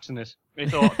Michael Jackson is? He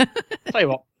thought, tell you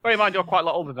what, bear in mind you're quite a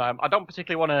lot older than I am. I don't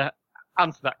particularly want to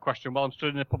answer that question while I'm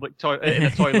stood in a public in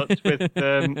a toilet with.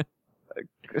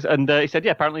 And he said,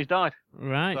 yeah, apparently he's died.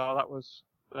 Right. So that was,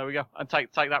 there we go. And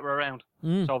take that around.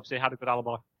 Mm. So obviously he had a good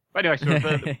alibi. But anyway, so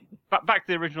back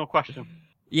to the original question.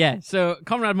 Yeah, so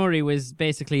Conrad Murray was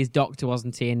basically his doctor,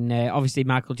 wasn't he? And obviously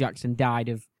Michael Jackson died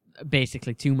of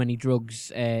basically too many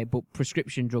drugs, but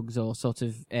prescription drugs or sort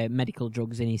of medical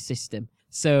drugs in his system.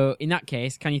 So in that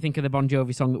case, can you think of the Bon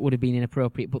Jovi song that would have been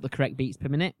inappropriate but the correct beats per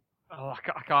minute? Oh,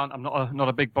 I can't. I'm not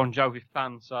a big Bon Jovi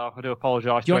fan, so I do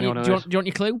apologise to anyone who is. Do you want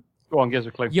your clue? Go on, give us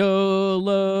a clue. Your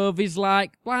love is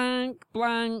like blank,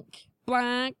 blank,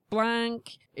 blank,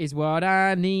 blank is what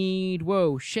I need.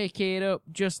 Whoa, shake it up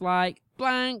just like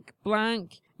blank,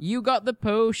 blank. You got the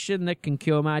potion that can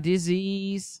cure my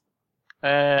disease.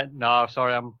 No,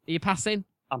 sorry, Are you passing?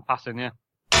 I'm passing, yeah.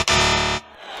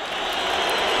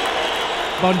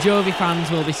 Bon Jovi fans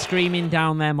will be screaming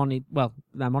down their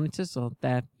monitors or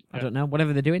their, I don't know,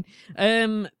 whatever they're doing.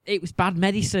 It was Bad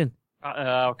Medicine.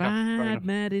 Okay. Bad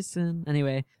Medicine.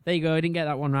 Anyway, there you go. I didn't get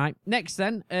that one right. Next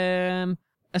then,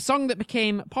 a song that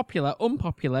became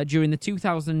unpopular during the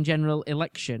 2000 general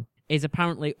election is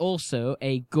apparently also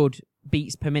a good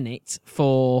beats per minute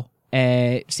for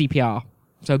CPR.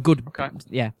 So good. Okay.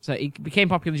 Yeah. So it became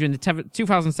popular during the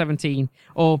 2017,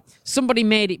 or somebody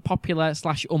made it popular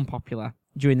 / unpopular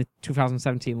during the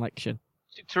 2017 election.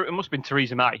 It must have been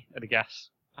Theresa May, I'd guess.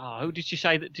 Oh, who did she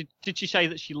say that? Did she say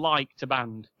that she liked a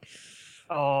band?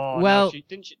 Oh, well,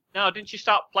 didn't she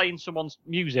start playing someone's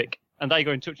music and they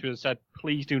got in touch with her and said,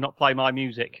 "Please do not play my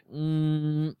music"?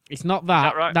 It's not that.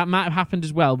 Is that right? That might have happened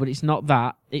as well, but it's not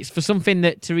that. It's for something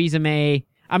that Theresa May.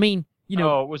 I mean, you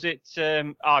know. Oh, was it?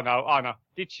 I know.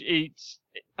 Did she?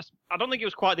 I don't think it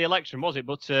was quite the election, was it?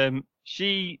 But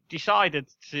she decided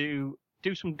to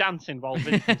do some dancing while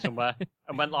visiting somewhere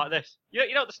and went like this.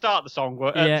 You know, at the start of the song,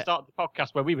 at the start of the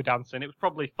podcast where we were dancing, it was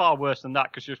probably far worse than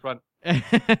that because she just went.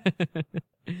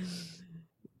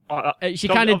 She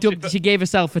kind of dubbed. She gave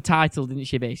herself a title, didn't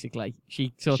she? Basically,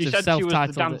 she said self-titled she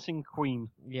was the dancing queen.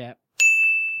 Yeah.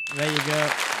 There you go.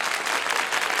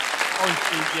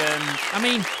 Honestly, I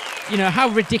mean, you know how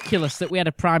ridiculous that we had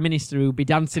a prime minister who'd be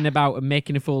dancing about and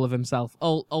making a fool of himself.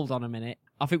 Hold on a minute.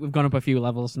 I think we've gone up a few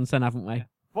levels since then, haven't we?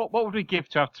 What would we give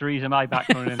to have Theresa May back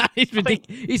running? It's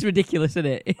ridiculous, isn't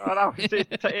it? I know, it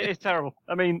is terrible.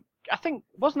 I mean, I think,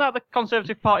 wasn't that the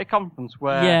Conservative Party conference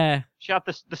where she had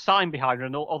the sign behind her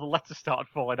and all the letters started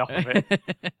falling off of it?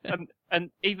 and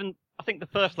even, I think the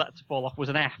first letter to fall off was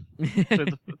an F. So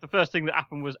the first thing that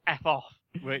happened was F off,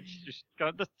 which just,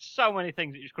 there's so many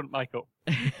things that you just couldn't make up.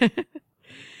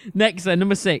 Next,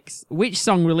 number 6. Which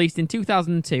song released in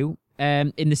 2002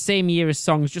 in the same year as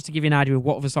songs, just to give you an idea of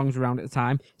what other songs were around at the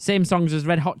time, same songs as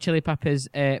Red Hot Chili Peppers,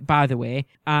 By the Way,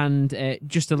 and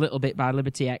Just a Little Bit by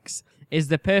Liberty X, is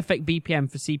the perfect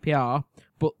BPM for CPR,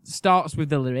 but starts with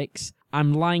the lyrics,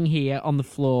 "I'm lying here on the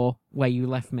floor where you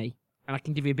left me." And I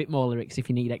can give you a bit more lyrics if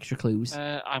you need extra clues.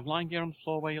 I'm lying here on the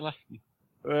floor where you left me.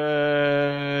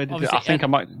 I think I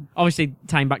might... Obviously,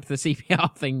 tying back to the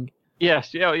CPR thing.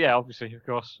 Yes, yeah, obviously, of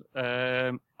course.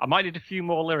 I might need a few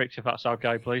more lyrics if that's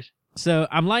okay, please. So,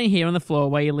 I'm lying here on the floor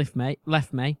where you left me.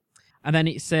 And then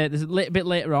it's there's a little bit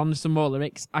later on, there's some more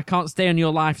lyrics. "I can't stay on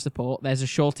your life support. There's a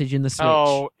shortage in the switch."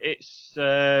 Oh, it's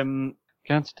can't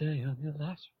stay on your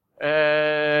life.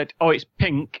 It's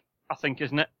Pink, I think,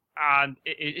 isn't it? And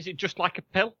is it Just Like a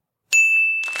Pill?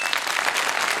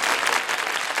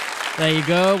 There you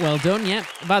go. Well done. Yeah.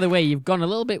 By the way, you've gone a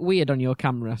little bit weird on your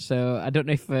camera, so I don't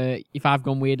know if I've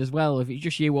gone weird as well, if it's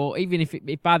just you, or even if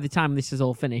by the time this is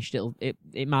all finished,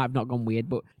 it might have not gone weird.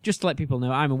 But just to let people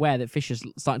know, I'm aware that Fisher's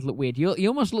starting to look weird. You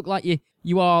almost look like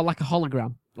you are like a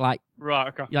hologram. Like right.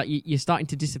 Okay. Like you're starting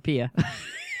to disappear.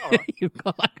 Right. You've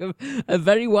got like a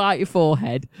very white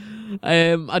forehead.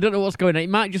 I don't know what's going on. It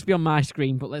might just be on my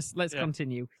screen, but let's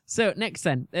continue. So next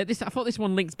then, I thought this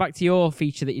one links back to your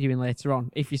feature that you're doing later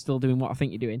on, if you're still doing what I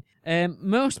think you're doing.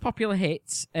 Most popular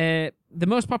hits. The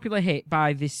most popular hit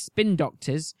by the Spin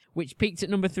Doctors, which peaked at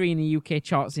number 3 in the UK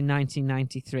charts in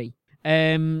 1993.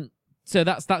 So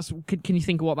that's. Can you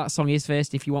think of what that song is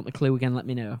first? If you want the clue again, let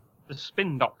me know. The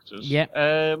Spin Doctors. Yeah.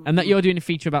 And that you're doing a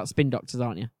feature about Spin Doctors,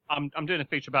 aren't you? I'm doing a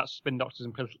feature about Spin Doctors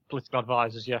and political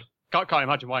advisors. Yeah. Can't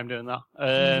imagine why I'm doing that.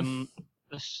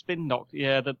 The Spin Doctor.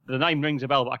 Yeah. The name rings a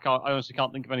bell, but I honestly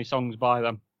can't think of any songs by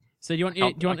them. So do you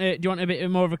want a bit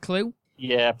more of a clue?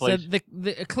 Yeah, please. So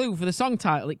the clue for the song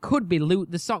title, it could be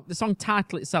the song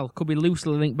title itself could be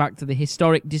loosely linked back to the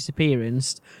historic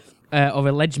disappearance of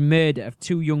alleged murder of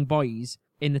 2 young boys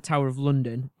in the Tower of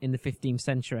London in the 15th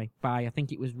century by, I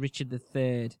think it was Richard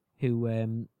III,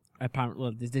 who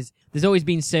apparently, there's always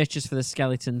been searches for the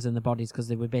skeletons and the bodies because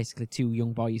they were basically two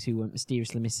young boys who went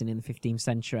mysteriously missing in the 15th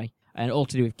century, and all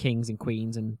to do with kings and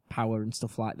queens and power and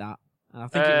stuff like that. And I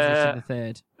think it was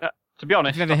Richard III. To be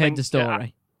honest, Have you ever heard the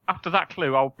story? After that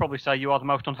clue, I would probably say you are the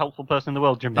most unhelpful person in the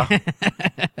world, Jimbo.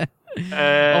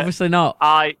 Obviously not.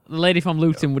 The lady from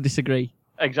Luton would disagree.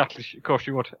 Exactly, of course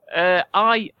you would.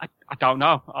 I don't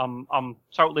know. I'm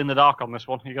totally in the dark on this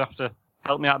one. You're gonna have to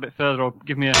help me out a bit further, or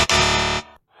give me a.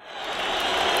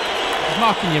 I'm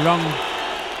marking you wrong.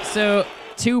 So,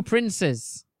 Two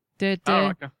Princes. Okay.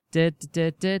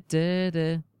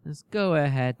 Let's go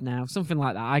ahead now. Something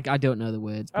like that. I don't know the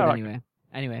words, but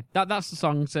Anyway, that's the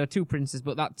song. So, Two Princes,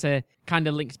 but that kind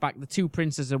of links back. The two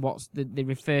princes are what they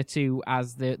refer to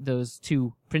as those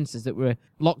two princes that were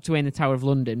locked away in the Tower of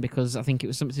London because I think it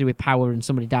was something to do with power and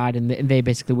somebody died and they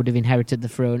basically would have inherited the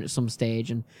throne at some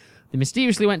stage and they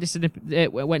mysteriously went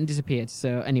and disappeared.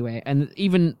 So anyway, and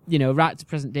even, right to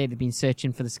present day, they've been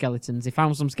searching for the skeletons. They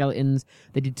found some skeletons.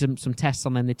 They did some tests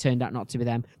on them. They turned out not to be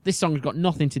them. This song's got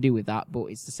nothing to do with that, but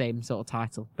it's the same sort of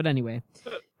title. But anyway.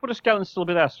 Would a skeleton still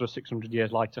be there sort of 600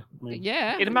 years later? I mean,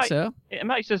 yeah, I think so. It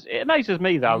amazes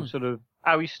me, though, sort of,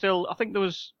 how he's still... I think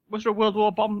was there a World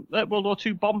War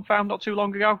II bomb found not too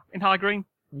long ago in High Green?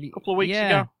 A couple of weeks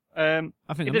ago? I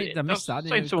think I missed that.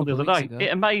 Saying someone the other day.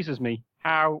 It amazes me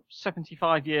how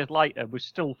 75 years later we're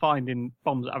still finding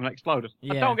bombs that haven't exploded.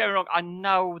 Yeah. And don't get me wrong, I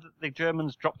know that the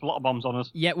Germans dropped a lot of bombs on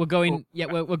us. Yeah, we're going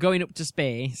up to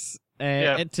space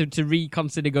to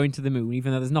reconsider going to the moon,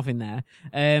 even though there's nothing there.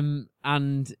 And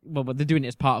but they're doing it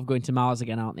as part of going to Mars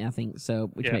again, aren't they? I think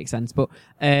so, which makes sense. But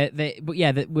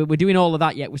we're doing all of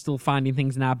that, yet we're still finding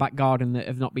things in our back garden that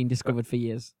have not been discovered for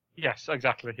years. Yes,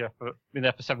 exactly. Yeah, but been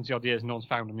there for 70 odd years and no one's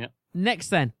found them yet. Next,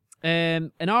 then.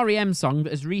 An REM song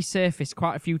that has resurfaced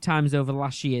quite a few times over the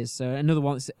last years. So another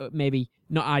one that's maybe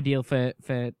not ideal for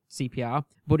CPR,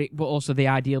 but also the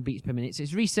ideal beats per minute. So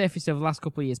it's resurfaced over the last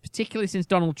couple of years, particularly since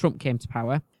Donald Trump came to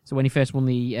power. So when he first won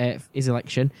his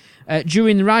election,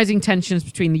 during the rising tensions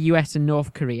between the US and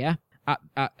North Korea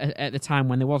at the time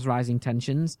when there was rising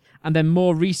tensions, and then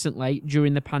more recently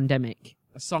during the pandemic.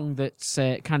 A song that's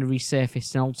kind of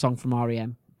resurfaced, an old song from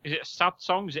REM. Is it a sad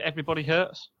song? Is it Everybody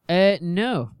Hurts?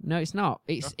 No, it's not.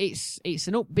 It's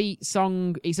an upbeat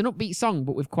song. It's an upbeat song,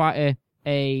 but with quite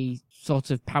a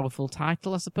sort of powerful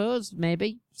title, I suppose.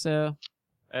 Maybe so.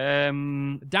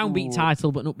 Downbeat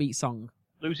title, but an upbeat song.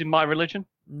 Losing My Religion?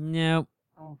 No.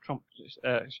 Oh, Trump.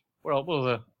 What are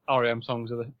the REM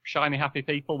songs? Are the Shiny Happy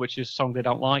People, which is a song they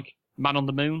don't like. Man on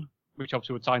the Moon, which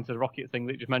obviously would tie into the rocket thing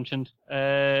that you just mentioned.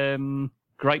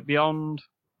 Great Beyond.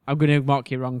 I'm going to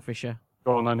mark you wrong, Fisher.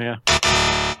 Go on then, yeah. Do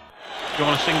you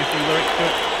want to sing a few lyrics to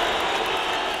it?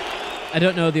 I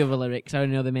don't know the other lyrics. I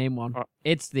only know the main one. Right.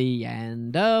 It's the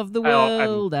end of the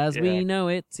world as we know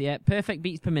it. Yeah, perfect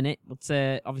beats per minute, but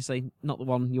obviously not the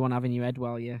one you want to have in your head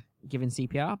while you're giving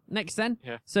CPR. Next then.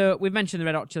 Yeah. So we've mentioned the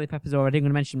Red Hot Chili Peppers already. I'm going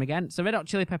to mention them again. So Red Hot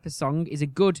Chili Peppers song is a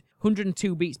good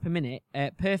 102 beats per minute,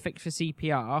 perfect for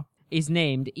CPR. Is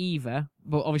named Eva,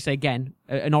 but obviously again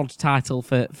an odd title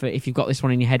for if you've got this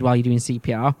one in your head while you're doing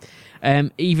CPR.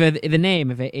 Eva, the name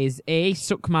of it is A,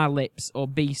 Suck My Lips, or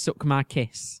B, Suck My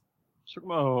Kiss.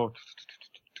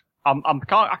 I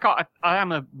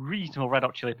am a reasonable Red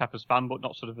Hot Chili Peppers fan, but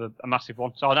not sort of a massive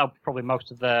one. So I know probably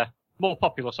most of their more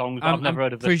popular songs, but I've never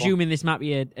heard of this one. Presuming this might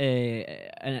be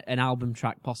an album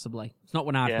track, possibly. It's not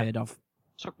one I've heard of.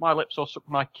 Suck My Lips or Suck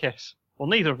My Kiss. Well,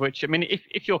 neither of which. I mean,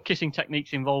 if your kissing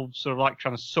techniques involve sort of like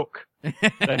trying to suck,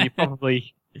 then you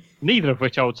probably neither of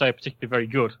which I would say are particularly very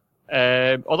good.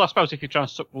 Although I suppose if you're trying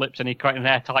to suck the lips and you're creating an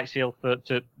airtight seal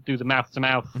to do the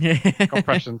mouth-to-mouth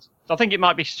compressions, so I think it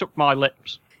might be Suck My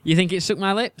Lips. You think it's Suck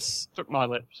My Lips? Suck My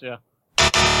Lips, yeah.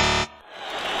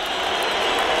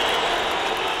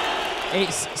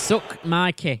 It's Suck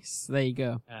My Kiss. There you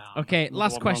go. Yeah, okay,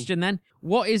 last question then.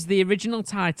 What is the original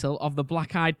title of the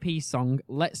Black Eyed Peas song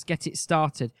Let's Get It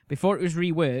Started before it was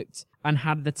reworked and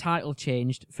had the title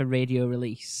changed for radio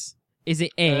release? Is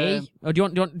it A, or do you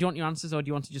want your answers, or do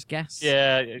you want to just guess?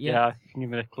 Yeah. You can give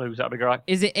me the clues, that'd be great.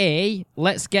 Is it A,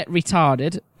 Let's Get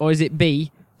Retarded, or is it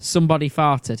B, Somebody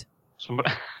Farted?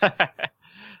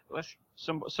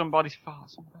 Somebody's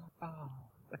fart.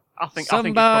 I think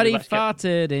somebody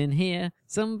farted in here.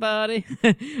 Somebody.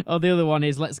 Or the other one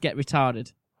is Let's Get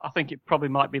Retarded. I think it probably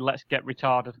might be Let's Get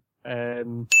Retarded.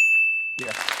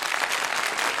 Yeah.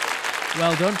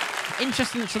 Well done.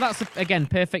 Interesting. So that's, again,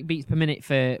 perfect beats per minute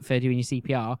for doing your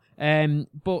CPR.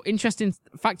 But interesting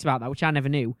fact about that, which I never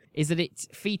knew, is that it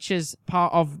features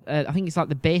part of, I think it's like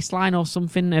the bass line or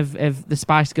something of the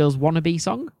Spice Girls Wannabe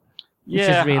song. Which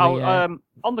is really,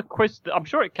 on the quiz, I'm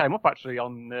sure it came up actually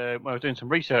on when I was doing some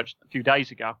research a few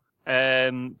days ago.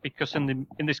 Because in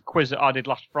this quiz that I did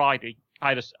last Friday,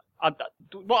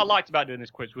 what I liked about doing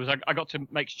this quiz was I got to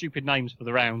make stupid names for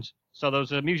the rounds. So there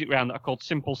was a music round that I called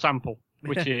Simple Sample,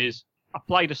 which is I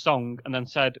played a song and then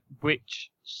said which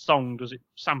song does it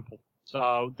sample.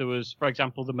 So there was, for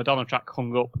example, the Madonna track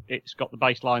Hung Up. It's got the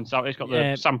bass line, so it's got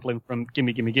the sampling from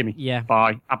Gimme Gimme Gimme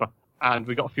by ABBA. And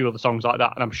we got a few other songs like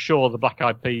that. And I'm sure the Black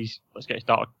Eyed Peas, Let's Get It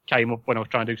Started, came up when I was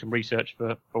trying to do some research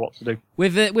for what to do.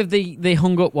 With the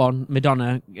Hung Up one,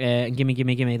 Madonna, and Gimme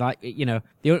Gimme Gimme, like, you know,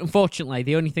 unfortunately,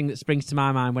 the only thing that springs to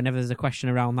my mind whenever there's a question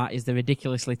around that is the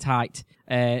ridiculously tight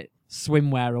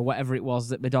swimwear or whatever it was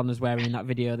that Madonna's wearing in that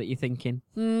video that you're thinking,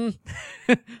 not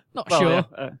sure.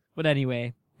 Yeah, but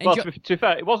anyway. Well, to be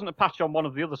fair, it wasn't a patch on one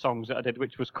of the other songs that I did,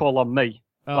 which was Call on Me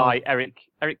by Eric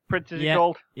Prydz, is it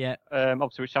called? Yeah.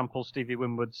 Obviously, which samples Stevie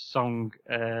Winwood's song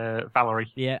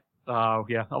Valerie. Yeah. So,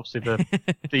 yeah, obviously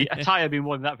the attire being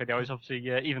worn in that video is obviously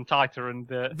even tighter and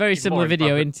very similar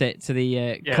video, isn't it, to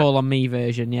the Call on Me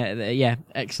version? Yeah,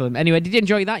 excellent. Anyway, did you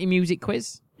enjoy that, your music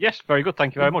quiz? Yes, very good.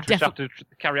 Thank you very much. We have to do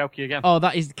the karaoke again. Oh,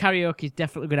 karaoke is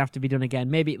definitely going to have to be done again.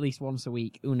 Maybe at least once a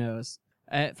week. Who knows?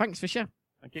 Thanks, Fisher.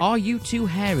 Are you too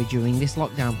hairy during this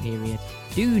lockdown period?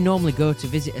 Do you normally go to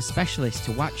visit a specialist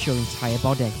to wax your entire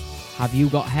body? Have you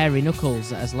got hairy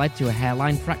knuckles that has led to a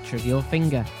hairline fracture of your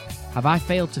finger? Have I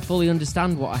failed to fully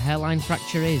understand what a hairline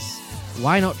fracture is?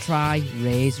 Why not try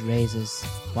Raise Razors?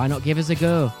 Why not give us a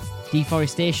go?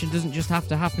 Deforestation doesn't just have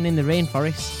to happen in the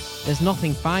rainforest. There's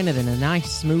nothing finer than a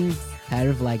nice, smooth pair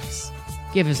of legs.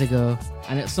 Give us a go,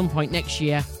 and at some point next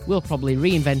year, we'll probably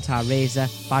reinvent our razor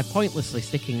by pointlessly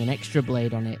sticking an extra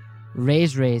blade on it.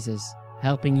 Raise Razors,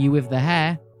 helping you with the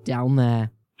hair down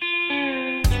there.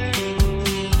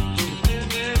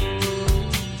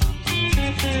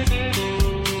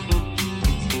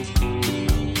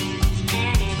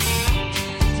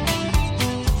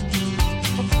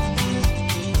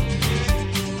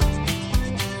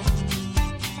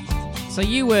 So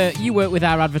you worked with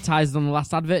our advertisers on the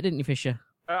last advert, didn't you, Fisher?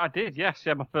 I did, yes.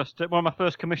 Yeah, one of my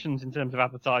first commissions in terms of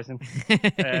advertising.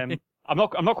 I'm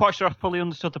not quite sure I fully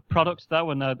understood the product though,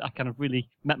 and I kind of really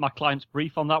met my client's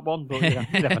brief on that one. But yeah,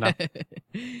 you never know.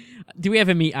 Do we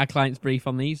ever meet our client's brief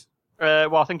on these?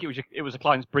 Well, I think it was a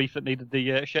client's brief that needed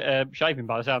the shaving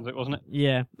by the sounds of it, wasn't it?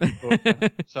 Yeah.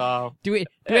 But, so do we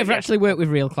ever actually work with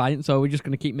real clients, or are we just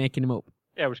going to keep making them up?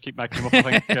 Yeah, we'll just keep making them up.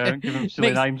 I think give them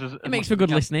silly names. It makes for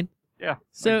good listening. Yeah,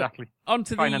 so exactly.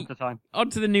 Onto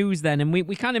the news then, and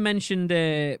we kind of mentioned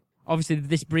obviously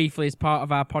this briefly as part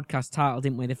of our podcast title,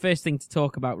 didn't we? The first thing to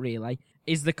talk about really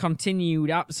is the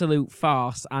continued absolute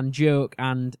farce and joke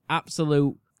and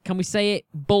absolute, can we say it,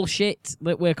 bullshit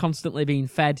that we're constantly being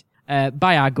fed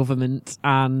by our government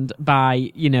and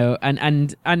by, you know,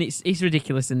 and it's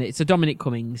ridiculous, and it's a Dominic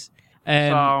Cummings.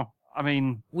 I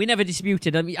mean, we never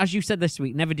disputed. I mean, as you said this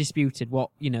week, never disputed what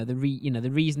the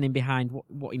reasoning behind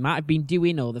what he might have been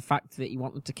doing, or the fact that he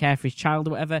wanted to care for his child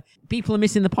or whatever. People are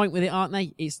missing the point with it, aren't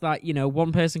they? It's like,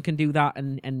 one person can do that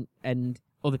and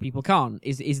other people can't.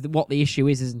 Is what the issue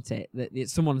is, isn't it? That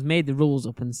someone's made the rules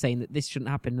up and saying that this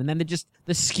shouldn't happen, and then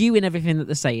they're skewing everything that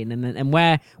they're saying, and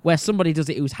where somebody does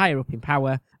it who's higher up in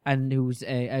power and who's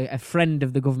a friend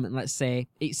of the government, let's say,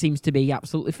 it seems to be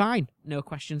absolutely fine, no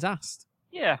questions asked.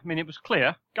 Yeah, I mean, it was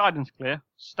clear. Guidance clear.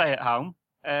 Stay at home.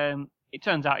 It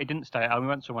turns out he didn't stay at home. He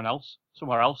went somewhere else.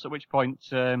 At which point,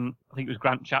 I think it was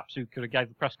Grant Shapps who could have gave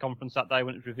the press conference that day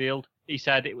when it was revealed. He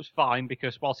said it was fine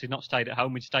because whilst he'd not stayed at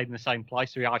home, he'd stayed in the same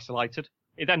place, so he isolated.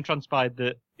 It then transpired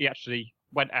that he actually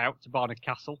went out to Barnard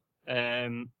Castle,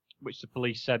 which the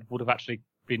police said would have actually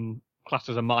been classed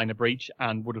as a minor breach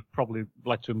and would have probably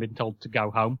led to him being told to go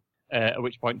home. At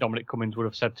which point Dominic Cummings would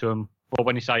have said to him, well,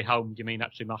 when you say home, do you mean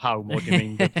actually my home, or do you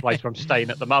mean the place where I'm staying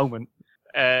at the moment?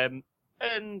 And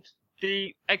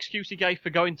the excuse he gave for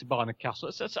going to Barnard Castle,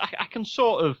 I can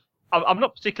sort of, I'm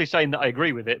not particularly saying that I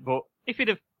agree with it, but if he'd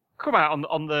have come out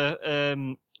on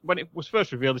the when it was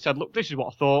first revealed, he said, look, this is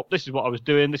what I thought, this is what I was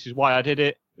doing, this is why I did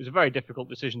it. It was a very difficult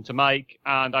decision to make,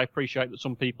 and I appreciate that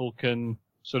some people can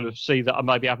sort of see that I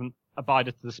maybe haven't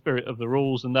abided to the spirit of the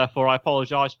rules, and therefore I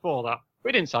apologise for that.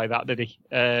 But he didn't say that, did he?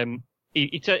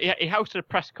 He hosted a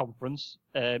press conference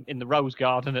in the Rose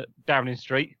Garden at Downing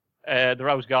Street. The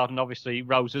Rose Garden, obviously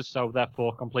roses, so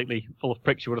therefore completely full of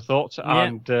pricks, you would have thought. Yeah.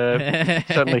 And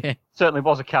certainly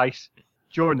was a case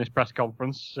during this press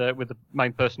conference with the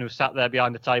main person who sat there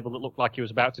behind a table that looked like he was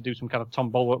about to do some kind of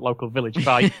tombola at local village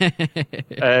fight.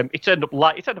 He turned up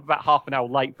late. He turned up about half an hour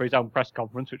late for his own press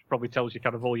conference, which probably tells you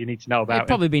kind of all you need to know about He'd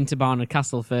probably been to Barnard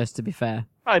Castle first, to be fair.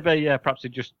 Maybe, yeah. Perhaps he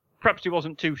just perhaps he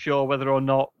wasn't too sure whether or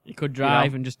not he could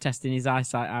drive and just testing his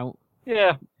eyesight out.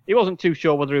 Yeah, he wasn't too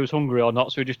sure whether he was hungry or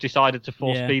not, so he just decided to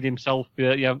force feed himself,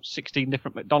 16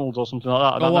 different McDonald's or something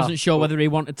like that. I wasn't sure whether he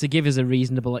wanted to give us a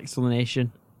reasonable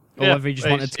explanation, or whether he just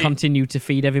wanted to continue to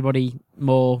feed everybody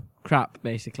more crap,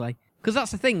 basically. Because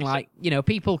that's the thing, like,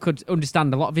 people could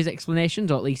understand a lot of his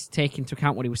explanations, or at least take into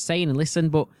account what he was saying and listen,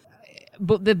 but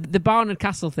the Barnard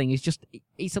Castle thing is just,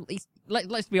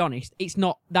 let's be honest,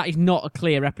 that is not a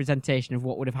clear representation of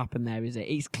what would have happened there, is it?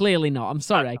 It's clearly not. I'm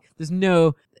sorry. There's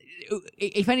no...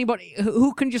 If anybody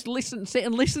who can just sit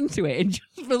and listen to it and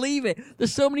just believe it,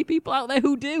 there's so many people out there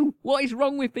who do. What is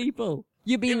wrong with people?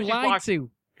 You're being lied to.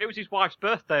 It was his wife's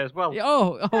birthday as well.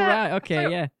 Oh, right,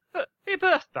 okay, yeah. For your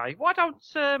birthday, why don't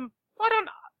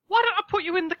I put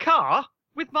you in the car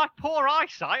with my poor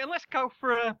eyesight and let's go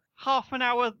for a half an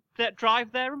hour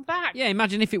drive there and back? Yeah,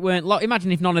 imagine if it weren't.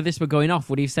 Imagine if none of this were going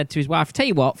off. Would he have said to his wife, "Tell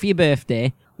you what, for your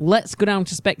birthday, let's go down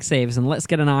to Specsavers and let's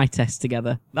get an eye test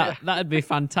together." That'd be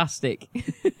fantastic.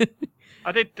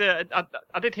 I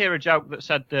did hear a joke that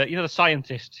said, the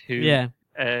scientist who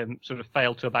sort of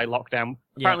failed to obey lockdown.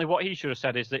 Apparently, what he should have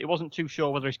said is that he wasn't too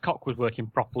sure whether his cock was working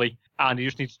properly, and he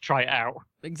just needs to try it out.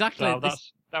 Exactly. So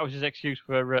that was his excuse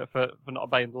for not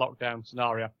obeying the lockdown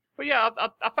scenario. But yeah,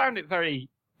 I found it very,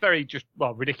 very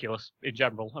ridiculous in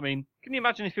general. I mean, can you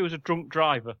imagine if he was a drunk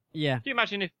driver? Yeah. Can you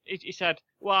imagine if he said,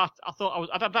 "Well, I thought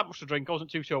I'd had that much to drink. I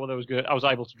wasn't too sure whether I was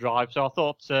able to drive, so I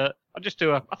thought I'd just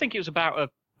do I think it was about a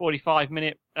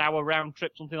 45-minute, hour round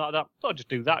trip, something like that. So I'd just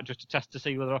do that just to test to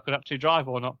see whether I could actually drive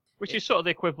or not." Which is sort of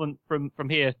the equivalent from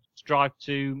here to drive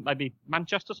to maybe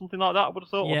Manchester, something like that, I would have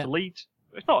thought, or to Leeds.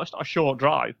 It's not a short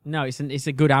drive. No, it's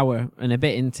a good hour and a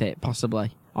bit, isn't it?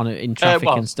 Possibly in traffic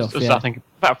and stuff. I think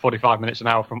about 45 minutes an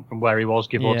hour from where he was,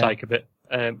 give or take a bit,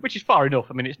 which is far enough.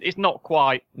 I mean, it's not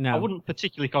quite. No. I wouldn't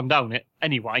particularly condone it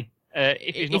anyway.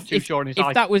 If he's not too sure in his eyes.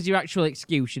 If that was your actual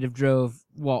excuse, you'd have drove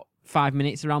 5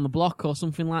 minutes around the block or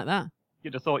something like that.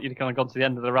 You'd have thought you'd have kind of gone to the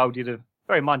end of the road. You'd have.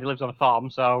 Bear in mind, he lives on a farm,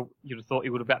 so you'd have thought he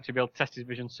would have actually be able to test his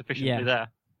vision sufficiently there.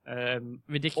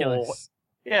 Ridiculous.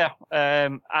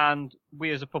 And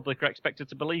we as a public are expected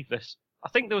to believe this. I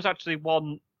think there was actually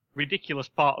one ridiculous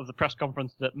part of the press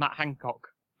conference that Matt Hancock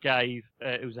gave,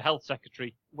 who was the health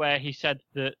secretary, where he said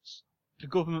that the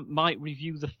government might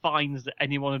review the fines that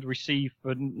anyone had received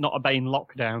for not obeying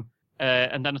lockdown.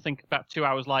 And then I think about 2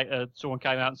 hours later, someone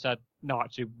came out and said, "No,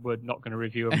 actually, we're not going to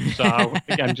review them." So,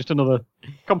 again, just another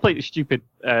completely stupid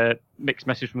mixed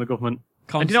message from the government.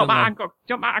 And do you know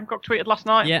what Matt Hancock tweeted last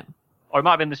night? Yeah. Or it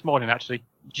might have been this morning, actually.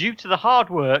 Due to the hard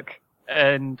work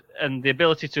and the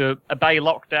ability to obey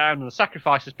lockdown and the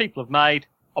sacrifices people have made,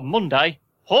 on Monday,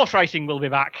 horse racing will be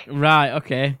back. Right,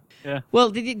 okay. Yeah. Well,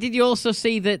 did you also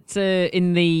see that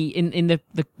in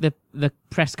the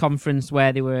press conference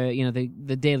where they were,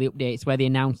 the daily updates where they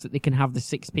announced that they can have the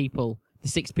six people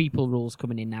rules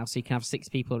coming in now, so you can have 6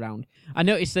 people around. I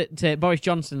noticed that Boris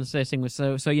Johnson's first thing was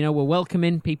so we're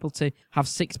welcoming people to have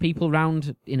 6 people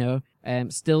around,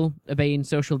 still obeying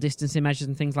social distancing measures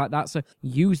and things like that. So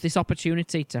use this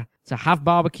opportunity to have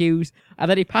barbecues. And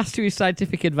then he passed to his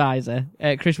scientific advisor,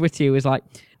 Chris Whitty, who was like,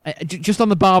 just on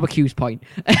the barbecues point.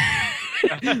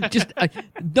 Just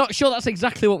not sure that's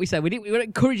exactly what we said. We were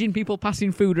encouraging people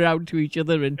passing food around to each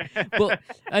other, but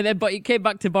it came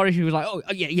back to Boris, who was like, "Oh,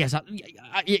 yes,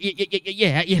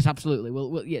 absolutely.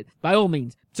 Well, yeah, by all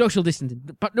means, social distancing,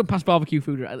 but don't pass barbecue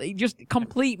food around." Just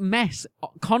complete mess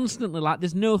constantly. Like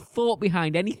there's no thought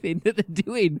behind anything that they're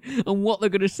doing and what they're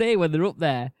going to say when they're up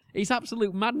there. It's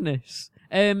absolute madness.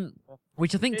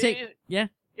 Which I think it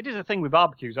is a thing with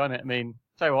barbecues, isn't it? I mean,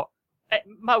 tell you what.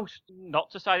 Most,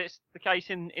 not to say it's the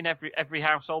case in every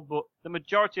household, but the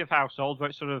majority of households where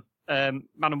it's sort of man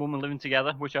and woman living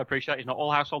together, which I appreciate is not all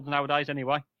households nowadays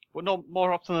anyway, but no,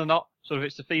 more often than not, sort of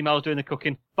it's the females doing the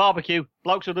cooking. Barbecue,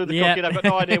 blokes will do the cooking. I've got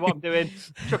no idea what I'm doing.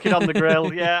 Chuck it on the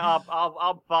grill. Yeah,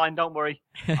 I'm fine. Don't worry.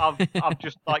 I've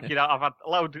just I've had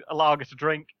a lager to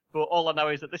drink. But all I know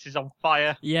is that this is on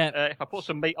fire. Yeah. If I put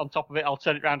some meat on top of it, I'll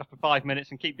turn it around after 5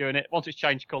 minutes and keep doing it. Once it's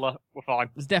changed colour, we're fine.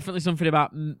 There's definitely something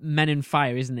about men and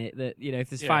fire, isn't it? That, if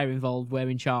there's fire involved, we're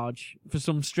in charge for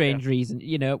some strange reason.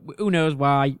 Who knows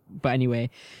why? But anyway.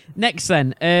 Next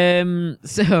then. Going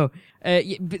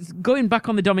back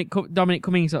on the Dominic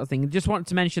Cummings sort of thing, just wanted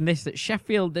to mention this, that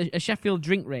Sheffield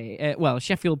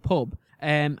pub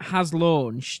has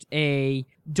launched a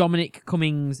Dominic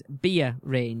Cummings beer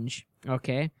range.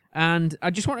 Okay. And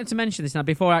I just wanted to mention this now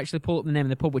before I actually pull up the name of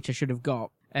the pub, which I should have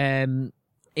got.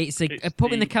 It's a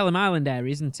pub in the Kelham Island area,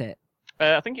 isn't it?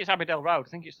 I think it's Abbeydale Road. I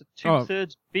think it's the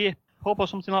 2/3 beer pub or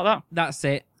something like that. That's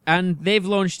it. And they've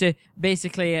launched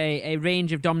basically a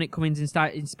range of Dominic Cummings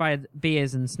inspired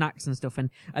beers and snacks and stuff, and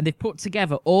they've put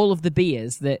together all of the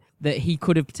beers that he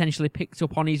could have potentially picked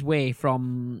up on his way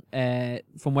from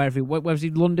wherever where was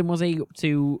he? London, was he? Up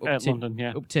to London,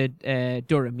 yeah. Up to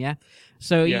Durham, yeah.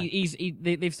 So Yeah.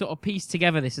 they've sort of pieced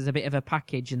together this as a bit of a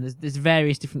package, and there's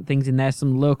various different things in there,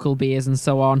 some local beers and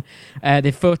so on.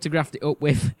 They've photographed it up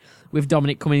with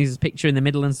Dominic Cummings' picture in the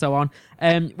middle and so on,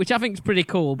 which I think is pretty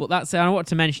cool. But I want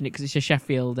to mention it because it's a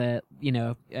Sheffield, but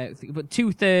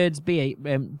 2/3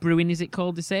 beer brewing, is it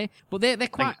called? They say, but they're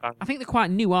quite. I think they're quite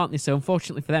new, aren't they? So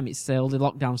unfortunately for them, it's all the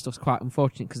lockdown stuff's quite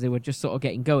unfortunate because they were just sort of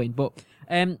getting going. But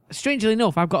strangely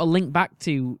enough, I've got a link back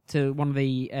to one of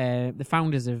the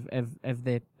founders of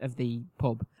the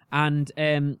pub, and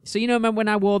so remember when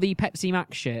I wore the Pepsi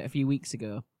Max shirt a few weeks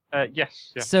ago?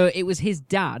 Yes. Yeah. So it was his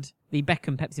dad, the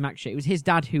Beckham Pepsi Max shirt. It was his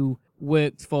dad who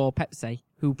worked for Pepsi,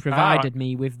 who provided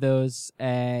me with those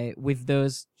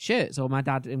shirts. Or my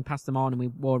dad passed them on, and we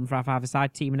wore them for our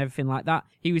five-a-side team and everything like that.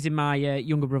 He was in my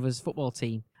younger brother's football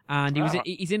team. And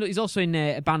he's also in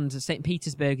a band, St.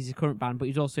 Petersburg is his current band, but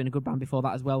he was also in a good band before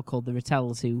that as well called the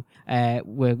Rattels, who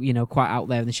were quite out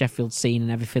there in the Sheffield scene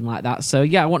and everything like that. So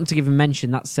yeah, I wanted to give him a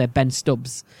mention. That's Ben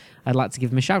Stubbs. I'd like to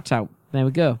give him a shout out. There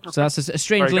we go. Okay. So that's a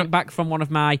strange link back from one of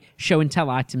my show and tell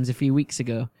items a few weeks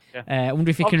ago. Yeah. I wonder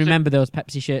if he can remember those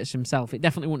Pepsi shirts himself. It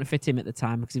definitely wouldn't have fit him at the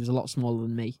time because he was a lot smaller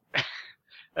than me.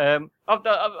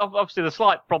 Obviously, the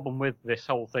slight problem with this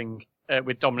whole thing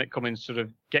with Dominic Cummings sort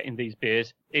of getting these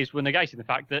beers is we're negating the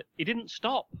fact that he didn't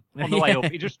stop on the way up.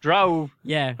 He just drove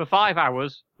for 5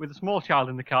 hours with a small child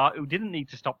in the car who didn't need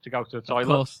to stop to go to the toilet. Of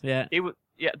course, yeah. They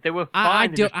were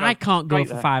fine. I can't go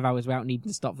for 5 hours without needing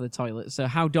to stop for the toilet, so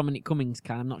how Dominic Cummings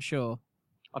can, I'm not sure.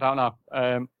 I don't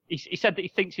know. He said that he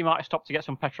thinks he might have stopped to get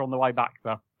some petrol on the way back,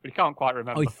 though, but he can't quite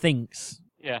remember. Oh, he thinks?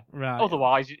 Yeah. Right.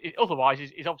 Otherwise,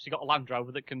 he's obviously got a Land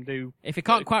Rover that can do... If he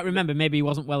can't quite remember, maybe he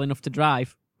wasn't well enough to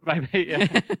drive. Maybe, yeah.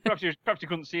 perhaps you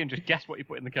couldn't see and just guess what you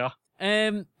put in the car.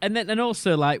 And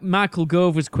also, like, Michael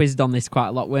Gove was quizzed on this quite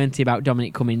a lot, weren't he, about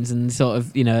Dominic Cummings, and sort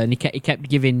of, and he kept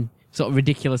giving sort of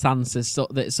ridiculous answers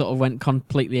that sort of went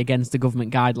completely against the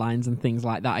government guidelines and things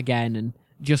like that again, and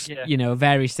just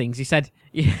various things. He said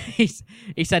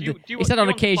on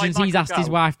occasions he's asked his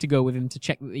wife to go with him to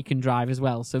check that he can drive as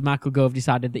well. So Michael Gove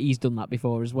decided that he's done that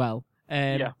before as well.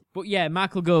 But yeah,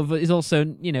 Michael Gove is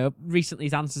also, recently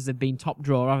his answers have been top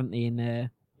drawer, haven't they?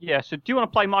 So do you want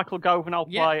to play Michael Gove, and I'll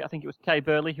play, I think it was Kay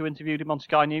Burley who interviewed him on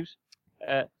Sky News.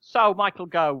 So Michael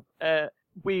Gove,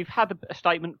 we've had a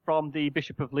statement from the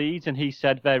Bishop of Leeds, and he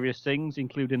said various things,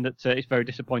 including that it's very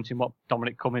disappointing what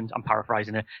Dominic Cummings, I'm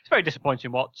paraphrasing it, it's very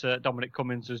disappointing what Dominic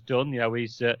Cummings has done.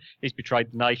 He's betrayed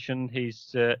the nation. He's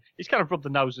kind of rubbed the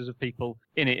noses of people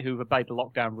in it who've obeyed the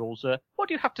lockdown rules. What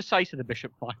do you have to say to the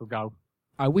Bishop, Michael Gove?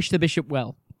 I wish the Bishop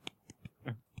well.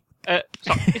 So,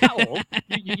 is that all?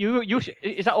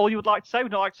 Is that all you would like to say?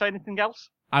 Would you not like to say anything else?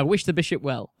 I wish the Bishop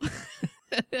well.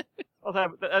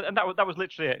 And that was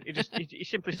literally it. He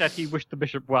simply said he wished the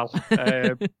Bishop well.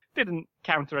 Didn't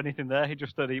counter anything there. He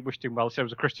just said he wished him well. So he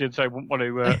was a Christian, so he wouldn't want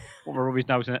to rub his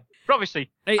nose in it. But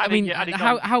obviously,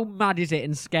 how mad is it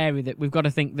and scary that we've got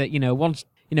to think that once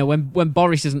when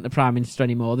Boris isn't the Prime Minister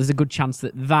anymore, there's a good chance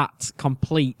that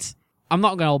complete, I'm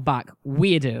not going to hold back,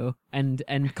 weirdo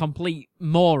and complete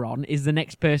moron is the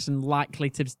next person likely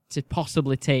to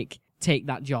possibly take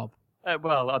that job. I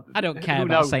don't care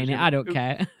about saying it. I don't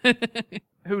care.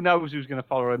 Who knows who's going to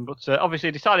follow him? But obviously,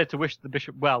 he decided to wish the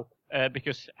Bishop well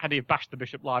because had he bashed the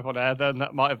Bishop live on air, then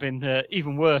that might have been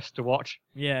even worse to watch.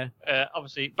 Yeah.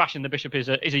 Obviously, bashing the Bishop is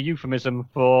a euphemism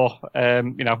for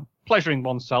pleasuring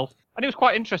oneself, and it was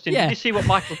quite interesting. Yeah. Did you see what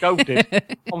Michael Gove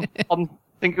did on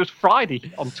I think it was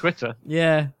Friday on Twitter?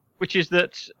 Yeah. Which is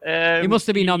that he must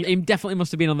have been he definitely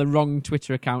must have been on the wrong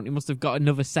Twitter account. He must have got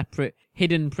another separate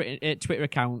hidden Twitter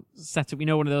account set up.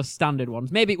 One of those standard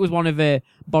ones. Maybe it was one of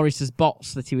Boris's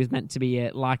bots that he was meant to be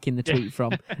liking the tweet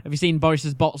from. Have you seen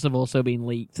Boris's bots have also been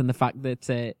leaked, and the fact that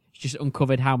it's just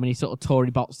uncovered how many sort of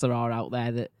Tory bots there are out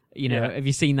there that have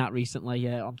you seen that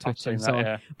recently on Twitter and so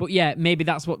on? But yeah, maybe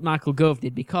that's what Michael Gove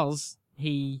did because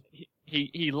he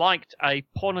liked a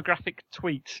pornographic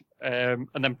tweet and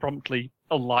then promptly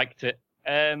unliked it.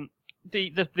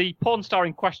 The porn star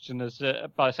in question has,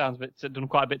 by the sounds of it, done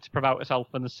quite a bit to promote herself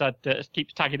and has said,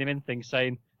 keeps tagging him in things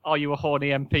saying, "Are you a horny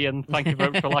MP?" and "Thank you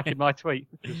very much for liking my tweet."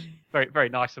 Which is very, very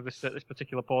nice of this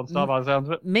particular porn star, by the sounds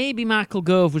of it. Maybe Michael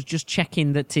Gove was just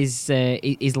checking that his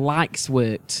likes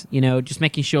worked. Just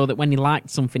making sure that when he liked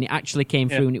something, it actually came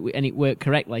through and it worked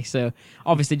correctly. So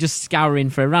obviously, just scouring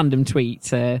for a random tweet,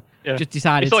 just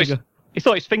decided to go. He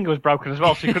thought his finger was broken as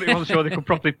well, so he wasn't sure they could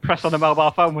properly press on a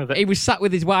mobile phone with it. He was sat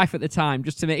with his wife at the time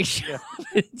just to make sure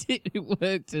that it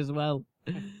worked as well.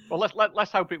 Well,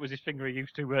 let's hope it was his finger he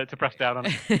used to press down on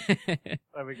it.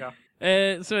 There we go.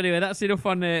 So anyway, that's enough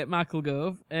on Michael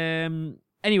Gove.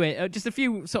 Anyway, just a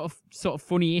few sort of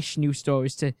funny-ish news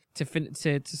stories to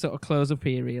sort of close up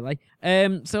here, really.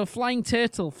 So a flying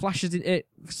turtle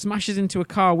smashes into a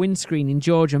car windscreen in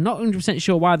Georgia. I'm not 100%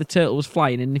 sure why the turtle was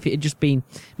flying, and if it had just been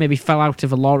maybe fell out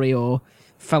of a lorry or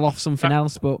fell off something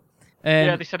else, but.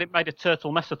 Yeah, they said it made a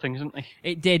turtle mess of things, didn't they?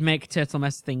 It did make a turtle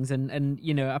mess of things, and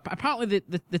you know, apparently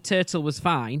the turtle was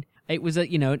fine. It was,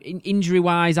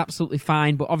 injury-wise, absolutely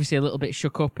fine, but obviously a little bit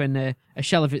shook up and a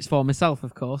shell of its former self,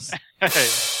 of course.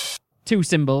 2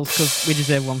 symbols, because we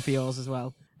deserve one for yours as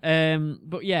well.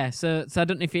 But yeah, so I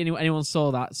don't know if anyone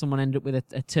saw that. Someone ended up with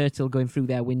a turtle going through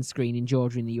their windscreen in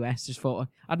Georgia in the US. Just thought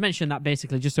I'd mention that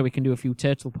basically just so we can do a few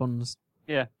turtle puns.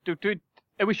 Yeah.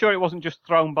 Are we sure it wasn't just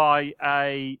thrown by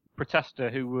a protester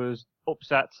who was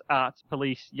upset at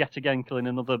police yet again killing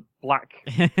another black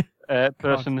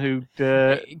person who'd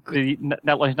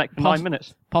knelt on his neck for 9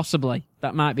 minutes? Possibly.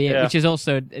 That might be it, which is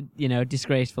also,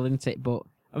 disgraceful, isn't it? But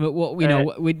I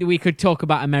mean, we could talk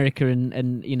about America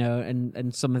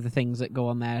and some of the things that go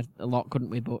on there a lot, couldn't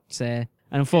we? But and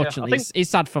unfortunately, it's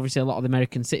sad for obviously a lot of the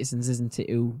American citizens, isn't it?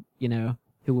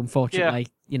 Who unfortunately,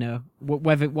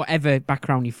 whatever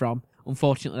background you're from,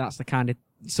 unfortunately, that's the kind of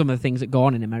some of the things that go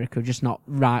on in America are just not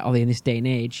right, are they, in this day and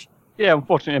age? Yeah,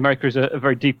 unfortunately, America is a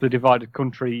very deeply divided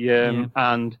country,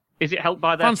 and is it helped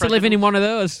by their fancy living in one of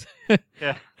those?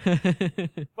 Yeah.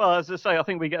 Well, as I say, I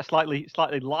think we get a slightly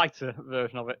lighter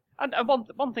version of it. And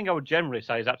one thing I would generally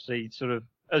say is actually sort of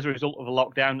as a result of a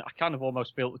lockdown, I kind of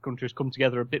almost feel that the country has come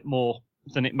together a bit more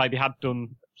than it maybe had done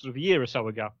sort of a year or so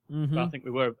ago. Mm-hmm. But I think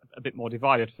we were a bit more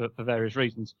divided for various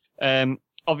reasons.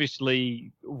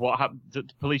 Obviously, what happened? The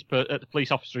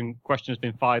police officer in question has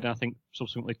been fired, and I think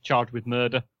subsequently charged with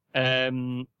murder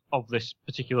of this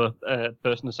particular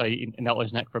person. To say in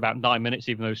Elton's neck for about 9 minutes,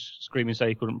 even though screaming, say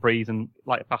he couldn't breathe, and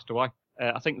later passed away.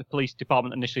 I think the police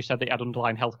department initially said that he had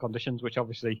underlying health conditions, which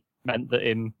obviously meant that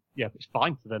it's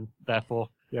fine to then therefore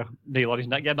kneel on his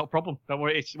neck. Yeah, not a problem. Don't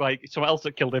worry, it's someone else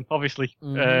that killed him, obviously.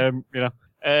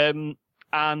 Mm-hmm.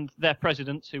 And their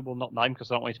president, who will not name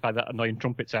because I don't want you to play that annoying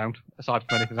trumpet sound, aside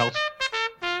from anything else.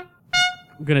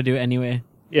 I'm going to do it anyway.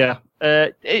 Yeah.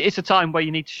 It's a time where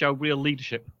you need to show real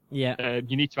leadership. Yeah.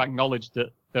 You need to acknowledge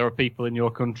that there are people in your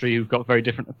country who've got very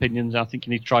different opinions, and I think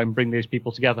you need to try and bring these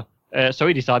people together. So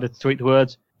he decided to tweet the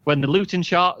words, "When the looting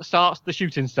starts, the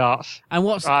shooting starts." And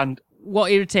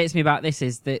what irritates me about this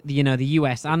is that, the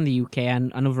US and the UK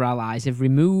and other allies have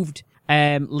removed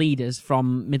leaders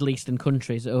from Middle Eastern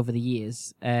countries over the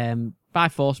years, by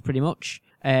force, pretty much.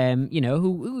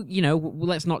 Who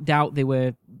let's not doubt they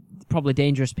were probably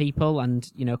dangerous people and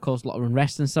caused a lot of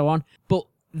unrest and so on. But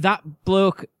that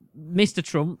bloke, Mr.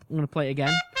 Trump, I'm going to play it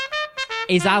again,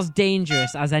 is as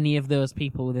dangerous as any of those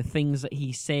people with the things that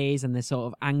he says and the sort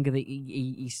of anger that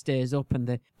he stirs up and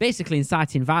the basically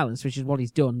inciting violence, which is what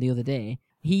he's done the other day.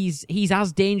 He's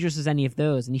as dangerous as any of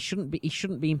those, and he shouldn't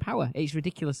be in power. It's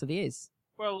ridiculous that he is.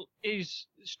 Well, his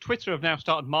Twitter have now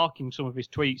started marking some of his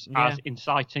tweets as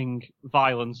inciting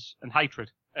violence and hatred.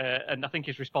 And I think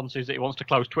his response is that he wants to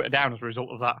close Twitter down as a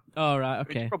result of that. Oh, right,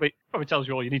 okay. Which probably tells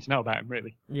you all you need to know about him,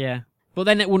 really. Yeah. But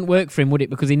then it wouldn't work for him, would it?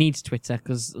 Because he needs Twitter,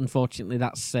 because unfortunately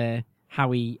that's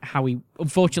how he,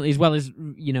 unfortunately, as well as,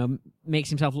 makes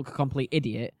himself look a complete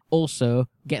idiot, also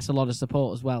gets a lot of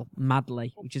support as well,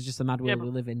 madly, which is just the mad world we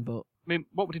live in. But I mean,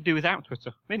 what would he do without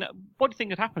Twitter? I mean, what do you think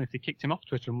would happen if they kicked him off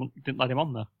Twitter and didn't let him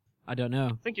on there? I don't know.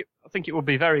 I think it would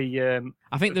be very.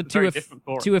 I think they're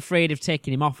too afraid of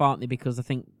taking him off, aren't they? Because I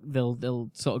think they'll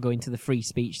sort of go into the free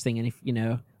speech thing, and if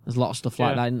there's a lot of stuff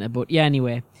like that, isn't there? But yeah,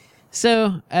 anyway.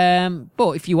 So,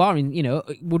 but if you are in,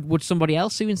 would somebody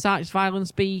else who incites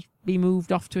violence be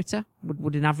moved off Twitter?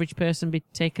 Would an average person be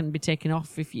taken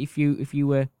off if you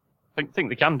were? I think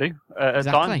they can do at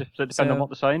times, depending on what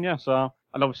they're saying. Yeah. So,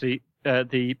 and obviously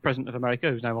the president of America,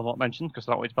 whose name I'll not mention because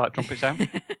I don't want to play that trumpet sound.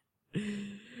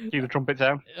 Cue the trumpet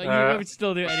sound. You would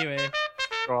still do it anyway.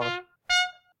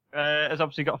 Has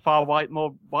obviously got a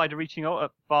more wider reaching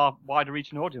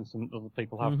audience than other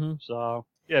people have. Mm-hmm. So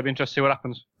yeah, it'd be interesting to see what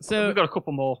happens. So we've got a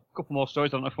couple more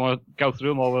stories. I don't know if we want to go through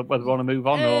them or whether we want to move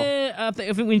on. I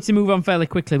think we need to move on fairly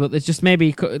quickly. But there's just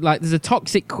maybe there's a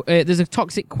toxic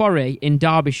quarry in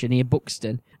Derbyshire near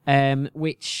Buxton,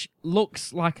 which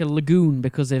looks like a lagoon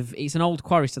because it's an old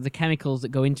quarry. So the chemicals that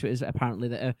go into it is apparently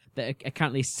that are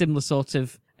apparently similar sort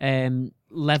of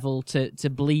level to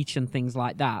bleach and things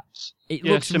like that. It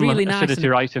looks really nice.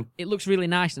 It looks really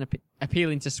nice and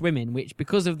appealing to swimming, which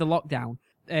because of the lockdown,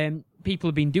 people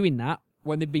have been doing that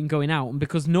when they've been going out, and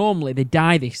because normally they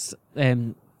dye this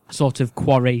sort of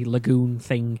quarry lagoon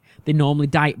thing, they normally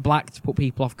dye it black to put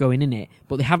people off going in it,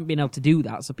 but they haven't been able to do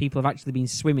that, so people have actually been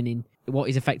swimming in what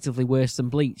is effectively worse than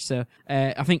bleach. So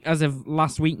I think as of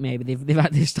last week, maybe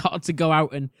they've started to go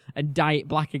out and dye it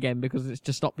black again because it's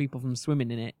to stop people from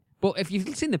swimming in it. But if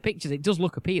you've seen the pictures, it does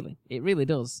look appealing. It really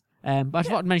does. But I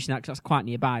just wanted to mention that because that's quite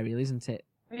nearby, really, isn't it?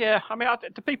 Yeah, I mean,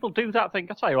 do people do that? I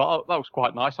tell you what, that was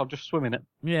quite nice. I'll just swim in it.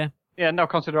 Yeah. Yeah, no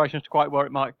consideration as to quite where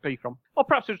it might be from. Or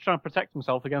perhaps they're just trying to protect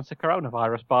themselves against the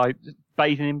coronavirus by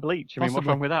bathing in bleach. I mean, what's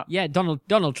wrong with that? Yeah,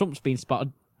 Donald Trump's been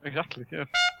spotted Exactly, yeah.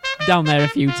 down there a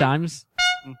few times.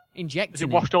 Injecting Has it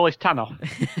washed all his tan off?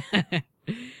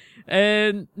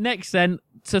 Next then,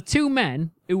 so 2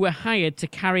 men who were hired to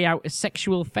carry out a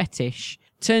sexual fetish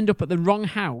turned up at the wrong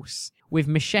house with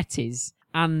machetes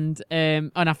and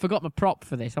I forgot my prop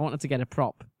for this. I wanted to get a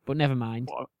prop, but never mind.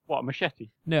 What a machete?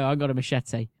 No, I got a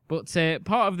machete. But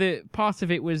part of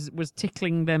it was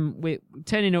tickling them with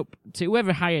turning up to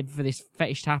whoever hired for this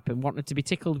fetish to happen wanted to be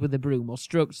tickled with a broom or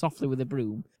stroked softly with a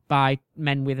broom by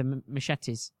men with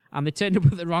machetes, and they turned up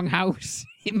at the wrong house.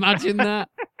 Imagine that.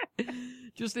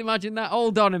 Just imagine that.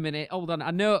 Hold on a minute. Hold on.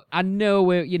 I know.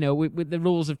 With the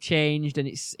rules have changed and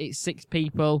it's 6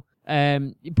 people.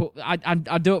 But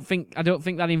I don't think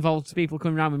that involves people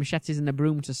coming around with machetes and a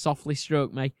broom to softly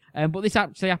stroke me. But this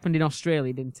actually happened in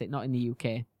Australia, didn't it? Not in the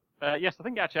UK. Yes, I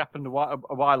think it actually happened a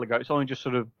while ago. It's only just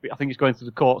sort of, I think it's going through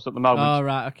the courts at the moment. Oh,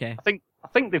 right, okay. I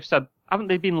think they've said, haven't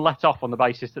they been let off on the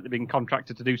basis that they've been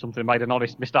contracted to do something and made an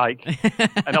honest mistake?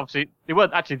 And obviously, they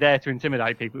weren't actually there to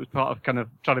intimidate people. It was part of kind of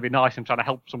trying to be nice and trying to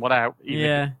help someone out, even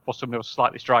if it was something that was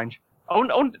slightly strange. I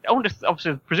wonder if,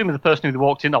 obviously, presumably the person who they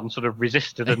walked in on sort of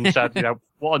resisted and said,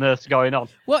 what on earth's going on?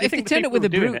 Well, if they turned up with a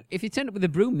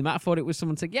broom, they might have thought it was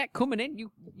someone saying, "Yeah, coming in,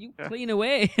 you clean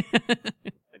away."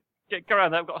 Go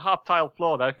around there. I've got a half tile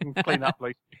floor there. You can clean that,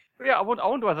 please. But yeah, I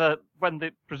wonder whether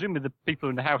presumably the people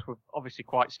in the house were obviously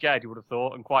quite scared, you would have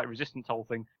thought, and quite resistant to the whole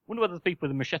thing. I wonder whether the people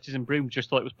with the machetes and brooms just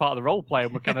thought it was part of the role play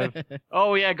and were kind of,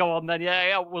 oh yeah, go on then,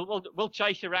 yeah, we'll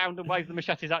chase you around and wave the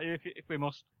machetes at you if we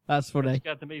must. That's funny.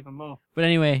 Scared them even more. But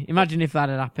anyway, imagine if that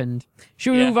had happened.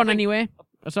 Should we move on anyway?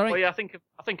 Oh, sorry. Well, yeah, I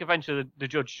think eventually the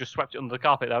judge just swept it under the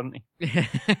carpet, though, didn't he?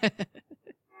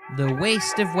 The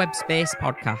Waste of Web Space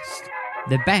podcast,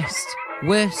 the best,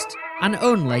 worst, and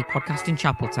only podcast in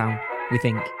Chapeltown. We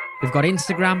think. We've got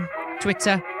Instagram,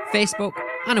 Twitter, Facebook,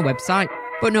 and a website,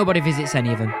 but nobody visits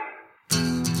any of them.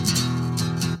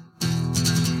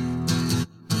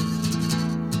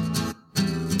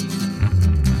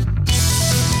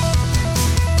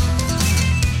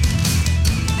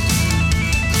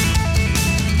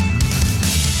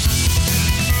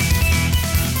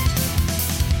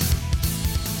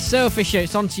 So, Fisher,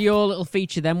 it's on to your little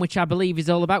feature then, which I believe is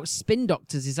all about spin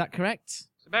doctors. Is that correct?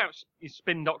 It's about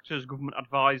spin doctors, government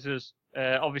advisors.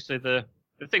 Obviously, the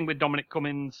thing with Dominic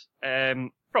Cummings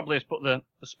probably has put the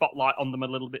spotlight on them a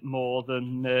little bit more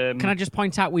than... Can I just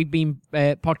point out we've been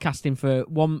podcasting for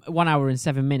 1 hour and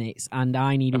 7 minutes, and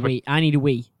I need a wee.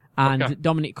 And okay.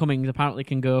 Dominic Cummings apparently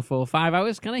can go for 5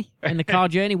 hours, can he? In the car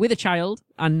journey with a child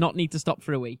and not need to stop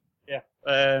for a wee. Yeah.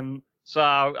 So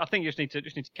I think you just need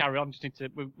to carry on.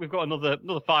 We've got another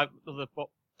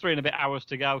 3 and a bit hours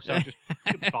to go. So just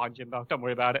fine, Jimbo. Don't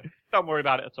worry about it. Don't worry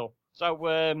about it at all. So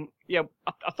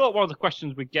I thought one of the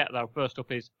questions we'd get though first up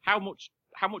is how much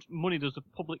money does the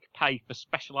public pay for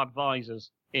special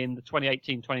advisors in the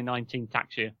 2018-2019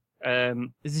 tax year?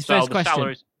 Is this first question?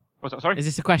 Salaries, what's that, sorry? Is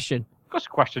this a question? Of course, a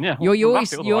question. Yeah. You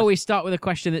always start with a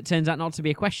question that turns out not to be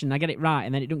a question. I get it right,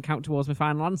 and then it doesn't count towards my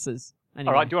final answers. Anyway.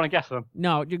 All right. Do you want to guess them?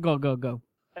 No, go.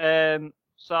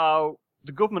 So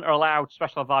the government are allowed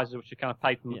special advisors, which are kind of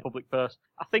paid from the public purse.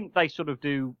 I think they sort of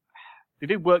do. They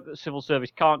do work that the civil service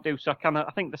can't do. So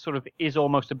I think there sort of is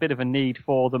almost a bit of a need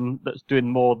for them that's doing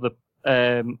more of the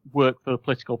work for the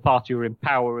political party who are in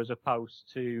power as opposed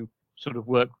to sort of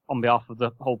work on behalf of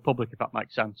the whole public, if that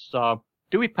makes sense. So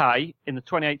do we pay in the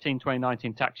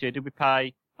 2018-2019 tax year? Did we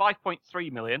pay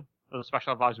 5.3 million for the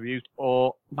special advisor we used,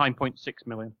 or 9.6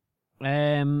 million?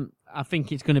 I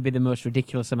think it's going to be the most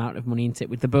ridiculous amount of money, isn't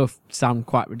it? They both sound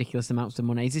quite ridiculous amounts of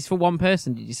money. Is this for one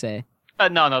person, did you say?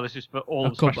 No, this is for all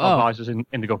the special advisors in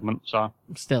the government. So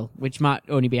still, which might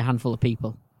only be a handful of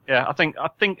people. Yeah, I think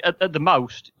at the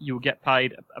most you will get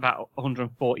paid about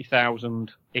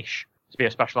 140,000 ish to be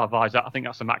a special advisor. I think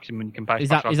that's the maximum you can pay. Is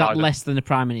that less than the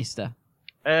Prime Minister?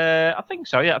 I think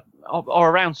so. Yeah,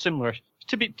 or around similar.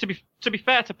 To be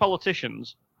fair to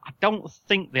politicians, I don't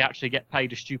think they actually get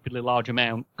paid a stupidly large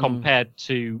amount compared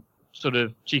to sort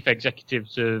of chief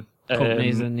executives of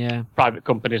companies and private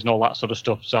companies and all that sort of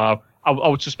stuff. So I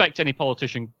would suspect any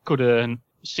politician could earn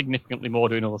significantly more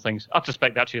doing other things. I'd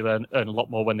suspect actually they earn a lot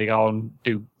more when they go and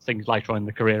do things later on in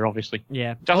the career, obviously.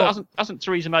 Yeah. Hasn't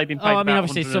Theresa May been paid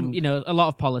obviously some, a lot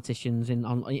of politicians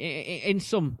in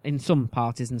some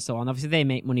parties and so on, obviously they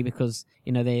make money because,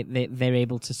 they're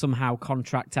able to somehow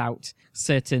contract out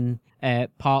certain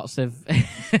parts of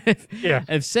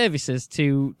of services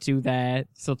to their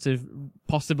sort of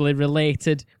possibly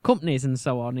related companies and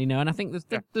so on, and I think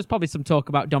there's probably some talk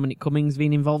about Dominic Cummings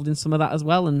being involved in some of that as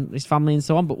well and his family and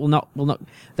so on, but we'll not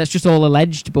that's just all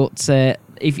alleged, but I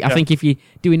think if you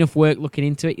do enough work looking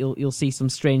into it, you'll see some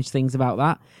strange things about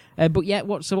that. But yeah,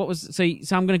 so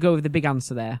I'm going to go with the big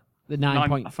answer there, the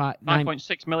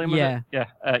 9.6 million. Yeah,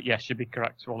 yes, you'd be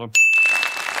correct. Well done.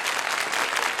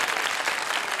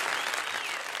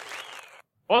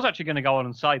 I was actually going to go on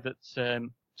and say that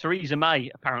Theresa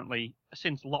May apparently,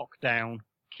 since lockdown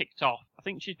kicked off, I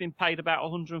think she's been paid about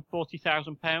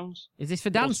 £140,000. Is this for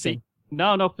dancing?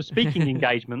 No, for speaking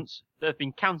engagements that have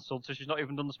been cancelled, so she's not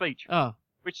even done the speech. Oh.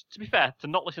 Which, to be fair, to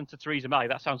not listen to Theresa May,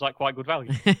 that sounds like quite good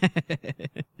value.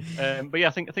 But yeah,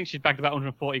 I think she's bagged about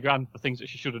 140 grand for things that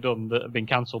she should have done that have been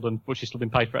cancelled, but she's still been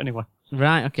paid for it anyway.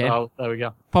 Right. Okay. So there we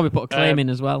go. Probably put a claim in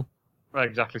as well. Right.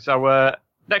 Exactly. So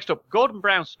next up, Gordon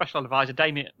Brown's special advisor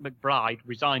Damien McBride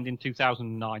resigned in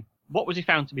 2009. What was he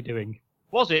found to be doing?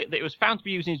 Was it that he was found to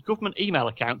be using his government email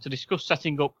account to discuss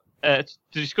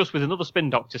with another spin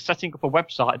doctor setting up a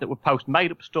website that would post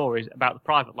made-up stories about the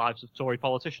private lives of Tory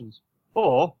politicians?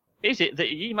 Or is it that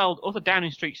he emailed other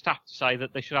Downing Street staff to say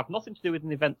that they should have nothing to do with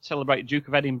an event to celebrate Duke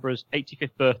of Edinburgh's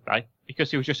 85th birthday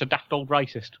because he was just a daft old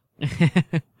racist?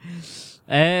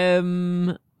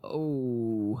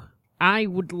 I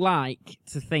would like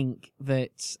to think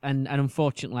that, and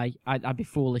unfortunately, I'd be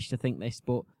foolish to think this,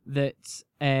 but that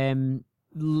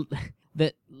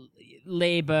that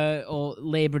Labour or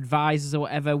Labour advisors or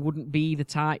whatever wouldn't be the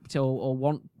type to,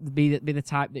 or be the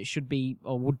type that should be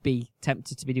or would be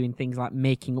tempted to be doing things like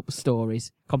making up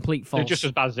stories, complete false. They're just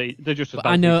as bad as they're just as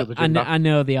bad. I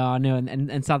know they are.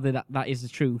 And sadly that is the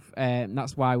truth.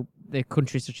 That's why the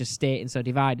country is such a state and so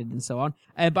divided and so on.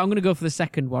 But I'm going to go for the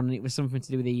second one, and it was something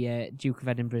to do with the Duke of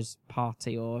Edinburgh's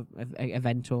party or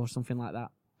event or something like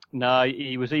that. No,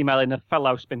 he was emailing a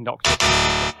fellow spin doctor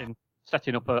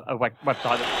setting up a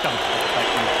website that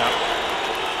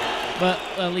But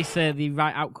at least the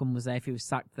right outcome was there if he was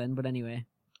sacked then. But anyway.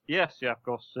 Yes, yeah, of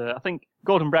course. I think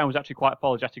Gordon Brown was actually quite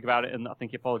apologetic about it, and I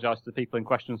think he apologised to the people in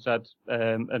question, said,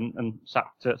 and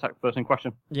sacked the person in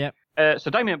question. Yeah. So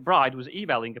Damien McBride was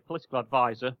emailing a political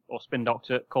advisor or spin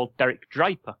doctor called Derek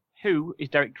Draper. Who is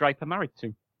Derek Draper married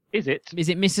to? Is it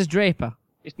Mrs. Draper?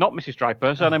 It's not Mrs.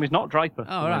 Draper. Her name is not Draper.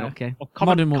 Oh, right, okay.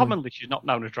 Commonly, she's not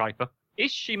known as Draper.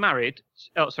 Is he married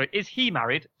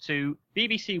to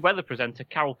BBC weather presenter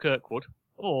Carol Kirkwood,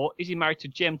 or is he married to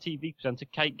GMTV presenter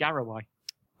Kate Garraway?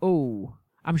 Oh,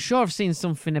 I'm sure I've seen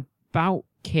something about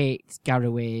Kate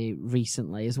Garraway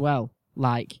recently as well,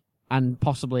 and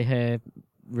possibly her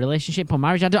relationship or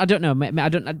marriage. I don't know.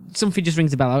 Something just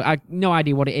rings a bell. I no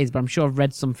idea what it is, but I'm sure I've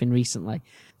read something recently.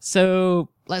 So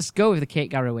let's go with the Kate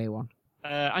Garraway one.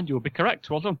 And you'll be correct.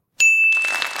 Well done.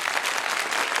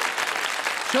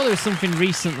 Sure, there was something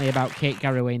recently about Kate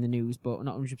Garraway in the news, but I'm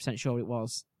not 100% sure it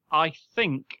was. I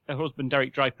think her husband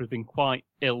Derek Draper has been quite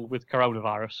ill with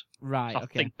coronavirus. Right. So I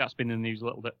think that's been in the news a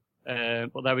little bit.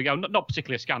 But there we go. Not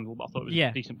particularly a scandal, but I thought it was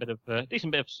a decent bit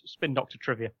of spin doctor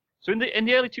trivia. So in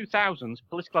the early 2000s,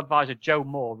 political advisor Joe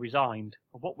Moore resigned.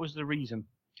 What was the reason?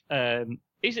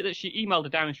 Is it that she emailed her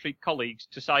Downing Street colleagues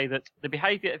to say that the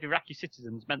behaviour of Iraqi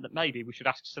citizens meant that maybe we should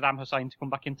ask Saddam Hussein to come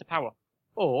back into power?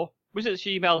 Or was it that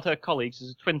she emailed her colleagues as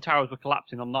the Twin Towers were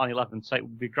collapsing on 9/11 to say it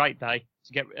would be a great day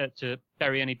to get to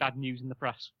bury any bad news in the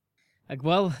press?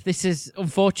 Well, this is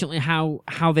unfortunately how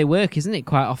they work, isn't it?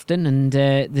 Quite often, and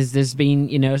there's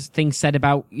been things said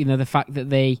about the fact that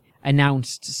they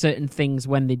announced certain things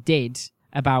when they did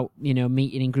about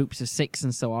meeting in groups of 6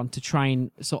 and so on to try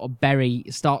and sort of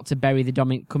start to bury the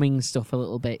Dominic Cummings stuff a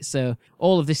little bit. So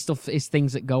all of this stuff is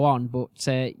things that go on, but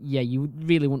you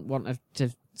really wouldn't want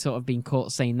to sort of been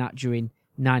caught saying that during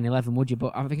 9/11, would you?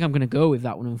 But I think I'm going to go with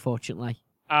that one, unfortunately.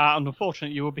 And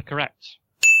unfortunately, you will be correct.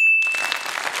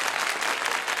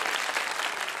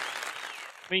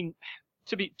 I mean,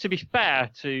 to be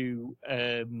fair to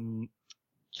a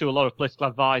lot of political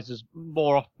advisors,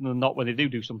 more often than not, when they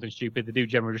do something stupid, they do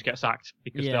generally just get sacked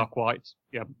because they are quite.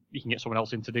 You can get someone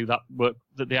else in to do that work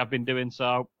that they have been doing.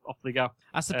 So off they go.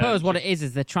 I suppose what it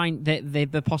is they're trying.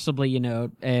 They're possibly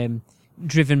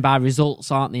driven by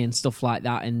results, aren't they, and stuff like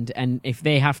that. And if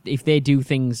they do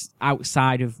things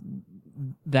outside of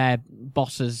their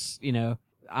bosses, know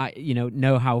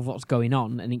how what's going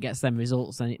on, and it gets them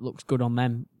results, and it looks good on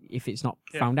them if it's not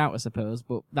found out, I suppose.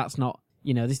 But that's not,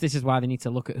 this is why they need to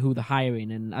look at who they're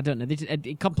hiring, and I don't know,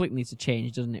 it completely needs to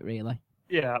change, doesn't it? Really?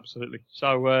 Yeah, absolutely.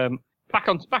 So back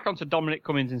onto Dominic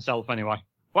Cummings himself, anyway.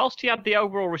 Whilst he had the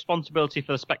overall responsibility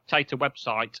for the Spectator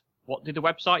website, what did the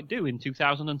website do in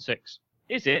 2006?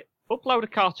 Is it upload a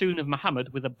cartoon of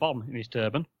Muhammad with a bomb in his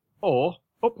turban, or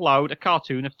upload a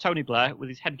cartoon of Tony Blair with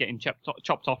his head getting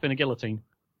chopped off in a guillotine?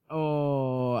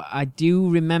 Oh, I do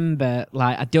remember.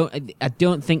 I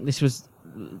don't think this was.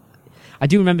 I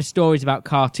do remember stories about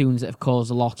cartoons that have caused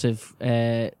a lot of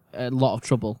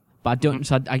trouble, but I don't.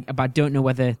 So I don't know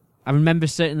whether. I remember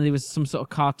certainly there was some sort of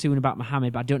cartoon about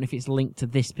Muhammad, but I don't know if it's linked to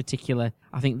this particular.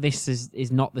 I think this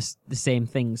is not the same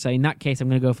thing. So in that case, I'm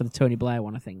going to go for the Tony Blair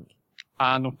one, I think.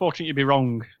 And unfortunately, you'd be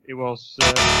wrong. It was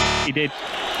he did.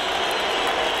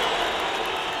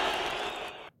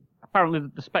 Apparently,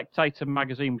 the Spectator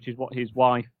magazine, which is what his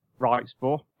wife writes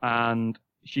for, and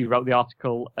she wrote the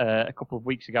article a couple of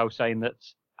weeks ago saying that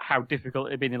how difficult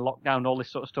it had been in lockdown, all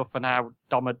this sort of stuff, and how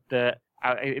Dom had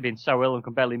been so ill and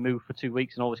could barely move for 2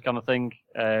 weeks and all this kind of thing.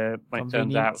 When it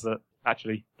turns out that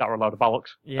actually that were a load of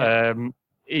bollocks. Yeah.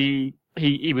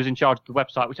 He was in charge of the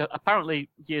website, which apparently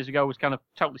years ago was kind of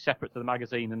totally separate to the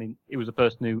magazine, and he was the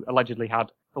person who allegedly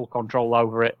had full control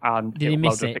over it. And did he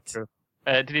miss it?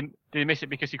 Did he miss it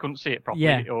because he couldn't see it properly?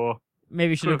 Yeah. Or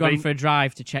maybe he should have gone for a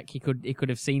drive to check he could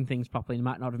have seen things properly and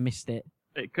might not have missed it.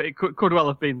 It could well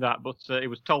have been that, but it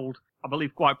was told, I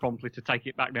believe, quite promptly to take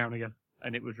it back down again,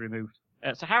 and it was removed.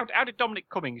 So how did Dominic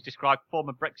Cummings describe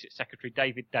former Brexit Secretary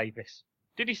David Davis?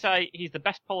 Did he say he's the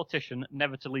best politician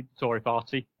never to lead the Tory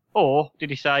party? Or did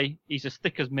he say he's as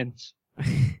thick as mince?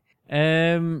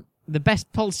 The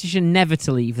best politician never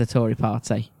to leave the Tory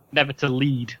party? Never to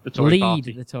lead the Tory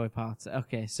party. Lead the Tory party.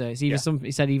 Okay, so it's either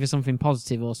he said either something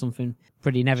positive or something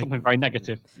pretty negative. Something very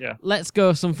negative, yeah. Let's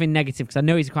go something negative, because I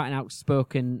know he's quite an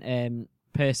outspoken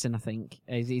person, I think.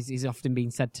 He's often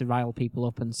been said to rile people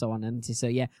up and so on. And so,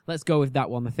 yeah, let's go with that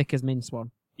one, the thick as mince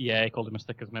one. Yeah, he called him as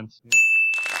thick as mince. Yeah.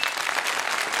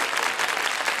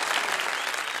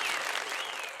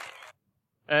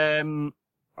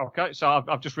 Okay, so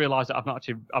I've just realised that I've not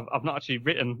actually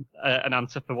written an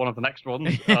answer for one of the next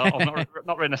ones. I've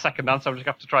not written a second answer. I'm just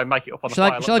going to have to try and make it up on the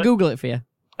fly. Shall I Google it for you?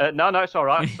 No, it's all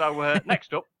right. So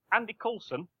next up, Andy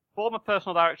Coulson, former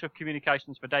personal director of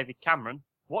communications for David Cameron.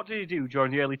 What did he do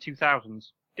during the early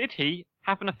 2000s? Did he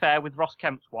have an affair with Ross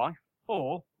Kemp's wife,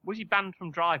 or was he banned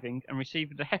from driving and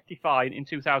received a hefty fine in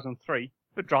 2003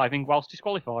 for driving whilst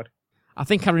disqualified? I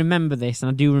think I remember this, and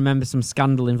I do remember some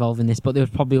scandal involving this, but there was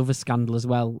probably other scandal as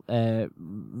well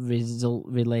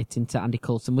relating to Andy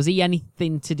Coulson. Was he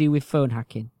anything to do with phone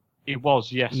hacking? It was,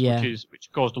 yes, yeah. which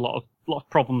caused a lot of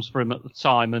problems for him at the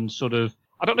time, and sort of,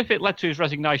 I don't know if it led to his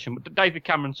resignation, but David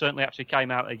Cameron certainly actually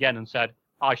came out again and said,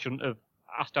 I shouldn't have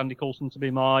asked Andy Coulson to be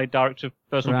my director of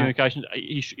personal communications.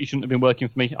 He shouldn't have been working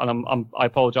for me, and I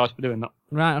apologise for doing that.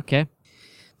 Right, okay.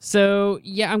 So,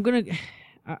 yeah, I'm going to...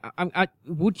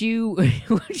 would you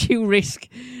risk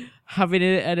having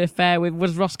an affair with?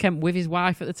 Was Ross Kemp with his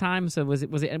wife at the time? So was it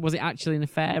actually an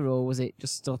affair, or was it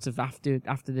just sort of after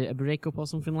a breakup or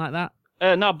something like that?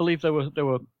 No, I believe there were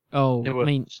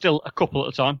still a couple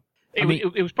at the time.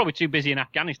 It was probably too busy in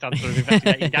Afghanistan sort of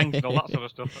investigating gangs and all that sort of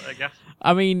stuff, I guess.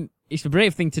 I mean, it's a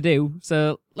brave thing to do,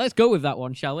 so let's go with that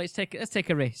one, shall we? Let's take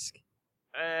a risk.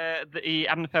 He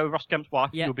had an affair with Ross Kemp's wife.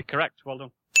 Yeah. You'll be correct. Well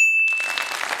done.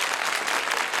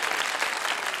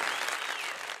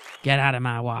 Get out of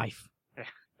my wife.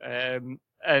 And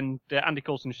Andy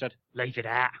Coulson said, leave it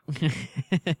out.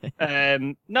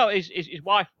 No, his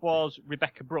wife was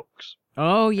Rebecca Brooks.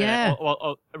 Oh, yeah.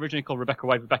 Or originally called Rebecca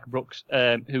Wade, Rebecca Brooks,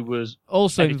 who was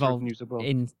also involved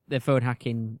in the phone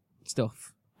hacking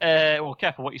stuff. Well,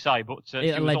 careful what you say, but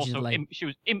she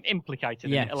was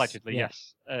implicated in it, allegedly,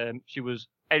 yes. She was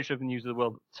editor of the News of the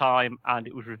World at the time, and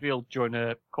it was revealed during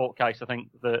a court case, I think,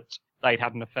 that they'd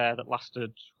had an affair that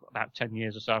lasted about 10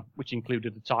 years or so, which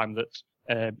included the time that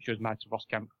she was married to Ross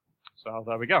Kemp. So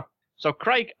there we go. So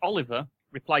Craig Oliver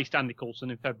replaced Andy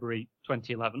Coulson in February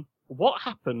 2011. What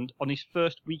happened on his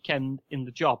first weekend in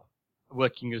the job,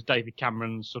 working as David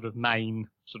Cameron's sort of main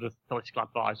sort of political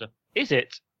advisor? Is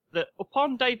it that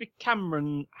upon David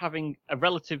Cameron having a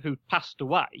relative who'd passed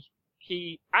away,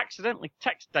 he accidentally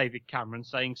texted David Cameron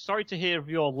saying, sorry to hear of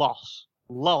your loss,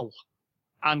 lol,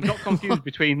 and got confused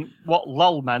between what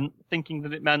lol meant, thinking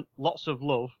that it meant lots of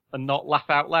love and not laugh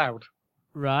out loud?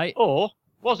 Right. Or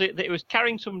was it that he was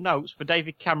carrying some notes for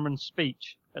David Cameron's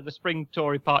speech at the Spring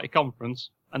Tory Party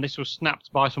conference, and this was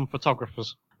snapped by some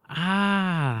photographers?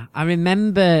 I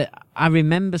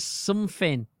remember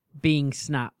something being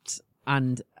snapped,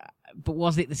 but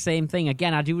was it the same thing?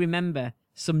 Again, I do remember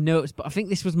some notes, but I think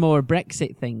this was more a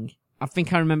Brexit thing. I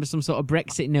think I remember some sort of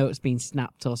Brexit notes being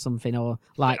snapped or something, or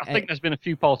like. I think there's been a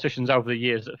few politicians over the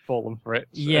years that have fallen for it,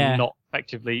 and not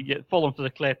effectively fallen for the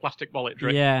clear plastic wallet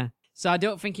trick. Yeah. So I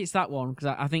don't think it's that one,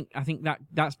 because I think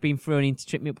that's been thrown in to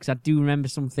trip me up, because I do remember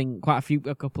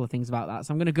a couple of things about that.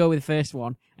 So I'm going to go with the first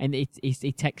one, and it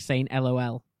texts saying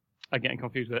LOL. I'm getting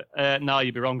confused with it. No,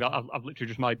 you'd be wrong. I've literally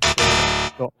just made.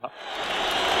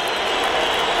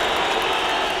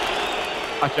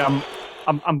 Actually,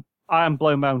 I am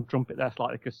blowing my own trumpet there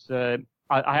slightly, because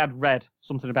I had read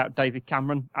something about David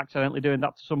Cameron accidentally doing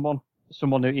that to someone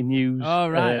who he knew. Oh,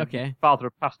 right, okay. Father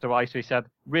had passed away, so he said,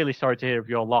 "Really sorry to hear of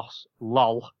your loss,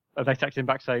 lol." And they texted him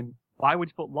back saying, "Why would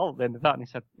you put lol at the end of that?" And he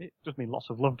said, "It does mean lots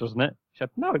of love, doesn't it?" He said,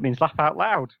 "No, it means laugh out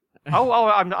loud."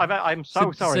 I'm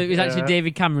so sorry. So it was actually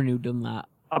David Cameron who'd done that?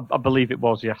 I believe it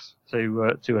was, yes, to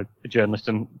a journalist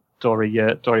and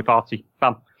Tory party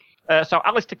fan. So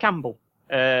Alistair Campbell,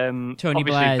 Tony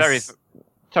Blair's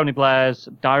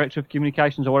director of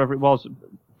communications or whatever it was,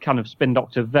 kind of spin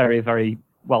doctor, very, very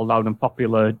well known and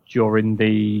popular during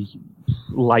the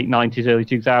late 90s, early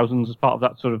 2000s as part of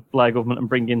that sort of Blair government and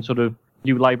bringing sort of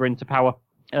New Labour into power.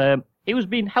 He was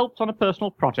being helped on a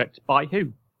personal project by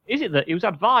who? Is it that he was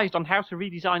advised on how to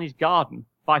redesign his garden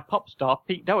by pop star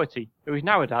Pete Doherty, who is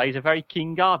nowadays a very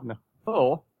keen gardener?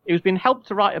 Or he was being helped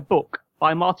to write a book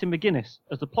by Martin McGuinness,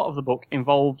 as the plot of the book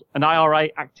involved an IRA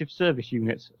active service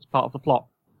unit as part of the plot.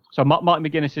 So Martin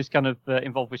McGuinness is kind of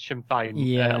involved with Sinn Féin,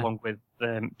 along with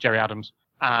Gerry Adams.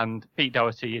 And Pete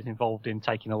Doherty is involved in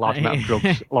taking a large amount of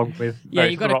drugs, along with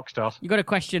various rock stars. You've got to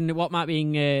question what might be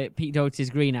in Pete Doherty's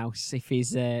greenhouse if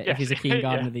he's a keen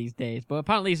gardener these days. But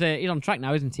apparently he's on track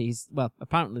now, isn't he?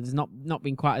 Apparently there's not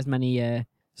been quite as many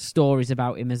stories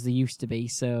about him as there used to be.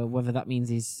 So whether that means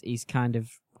he's kind of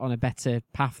on a better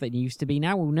path than he used to be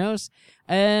now, who knows?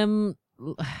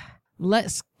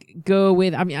 Let's go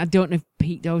with. I mean, I don't know if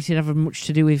Pete Doherty would have much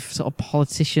to do with sort of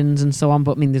politicians and so on,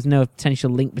 but I mean, there's no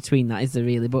potential link between that, is there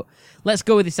really? But let's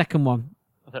go with the second one.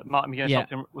 That Martin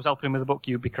McGuinness was helping him with the book.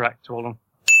 You'd be correct, Roland.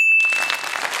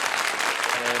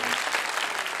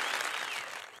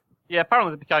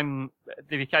 Apparently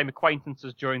they became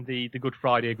acquaintances during the Good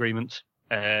Friday Agreement,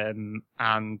 and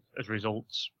as a result,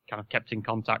 kind of kept in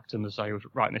contact. And as I was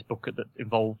writing this book that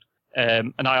involved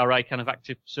an IRA kind of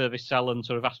active service cell, and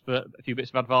sort of asked for a few bits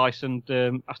of advice and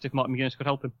asked if Martin McGuinness could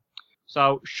help him.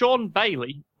 So Sean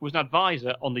Bailey was an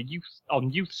advisor on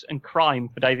youths and crime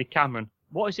for David Cameron.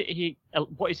 What is it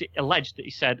alleged that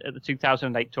he said at the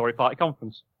 2008 Tory party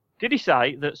conference? Did he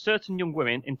say that certain young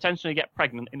women intentionally get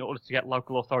pregnant in order to get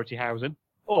local authority housing?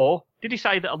 Or did he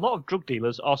say that a lot of drug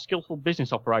dealers are skillful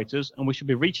business operators and we should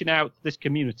be reaching out to this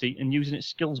community and using its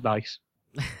skills base?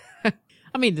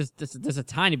 I mean, there's a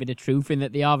tiny bit of truth in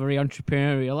that they are very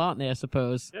entrepreneurial, aren't they, I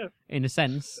suppose, in a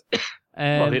sense.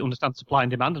 Well, they understand supply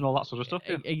and demand and all that sort of stuff.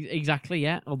 Yeah. Exactly,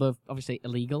 yeah. Although obviously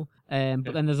illegal.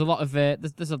 But then there's a lot of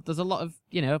there's a lot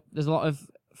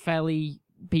of fairly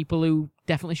people who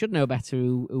definitely should know better,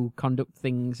 who conduct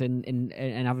things and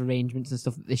have arrangements and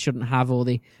stuff that they shouldn't have, or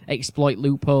they exploit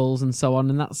loopholes and so on.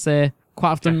 And that's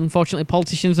quite often, unfortunately,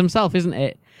 politicians themselves, isn't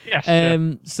it? Yes.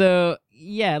 So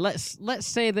yeah, let's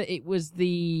say that it was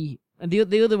the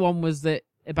other one was that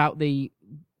about the.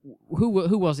 Who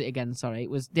was it again? Sorry, it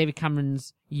was David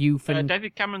Cameron's youth and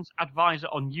David Cameron's advisor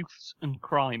on youths and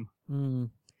crime.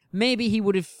 Maybe he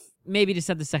would have just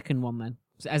said the second one then,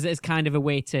 as kind of a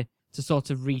way to sort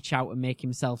of reach out and make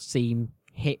himself seem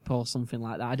hip or something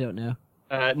like that. I don't know.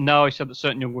 No, he said that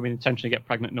certain young women intentionally get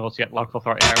pregnant in order to get local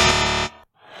authority housing.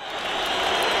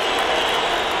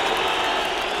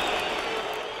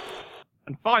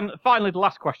 And finally, the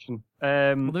last question.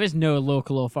 Well, there is no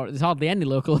local authority. There's hardly any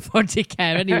local authority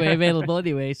care anyway available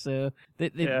anyway. So they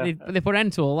put an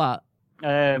end to all that.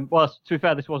 Well, to be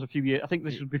fair, this was a few years. I think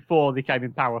this was before they came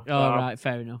in power. Oh, right,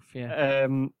 fair enough. Yeah.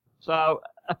 So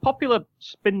a popular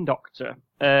spin doctor,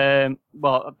 I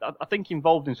think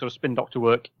involved in sort of spin doctor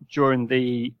work during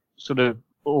the sort of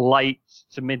late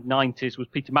to mid 90s was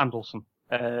Peter Mandelson,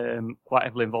 quite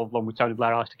heavily involved along with Tony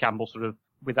Blair, Alistair Campbell, sort of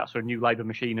with that sort of New Labour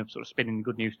machine of sort of spinning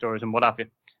good news stories and what have you.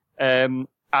 And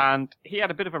he had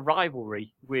a bit of a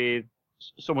rivalry with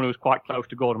someone who was quite close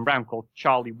to Gordon Brown called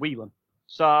Charlie Whelan.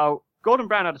 So Gordon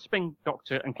Brown had a spin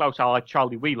doctor and close ally,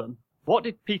 Charlie Whelan. What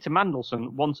did Peter Mandelson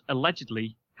once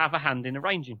allegedly have a hand in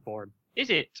arranging for him?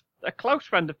 Is it a close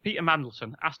friend of Peter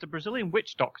Mandelson asked a Brazilian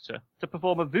witch doctor to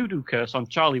perform a voodoo curse on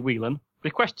Charlie Whelan,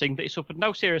 requesting that he suffered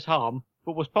no serious harm,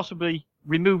 but was possibly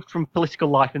removed from political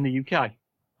life in the UK?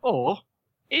 Or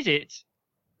Is it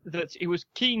that he was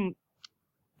keen,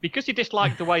 because he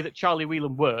disliked the way that Charlie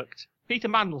Whelan worked, Peter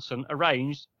Mandelson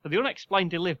arranged for the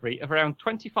unexplained delivery of around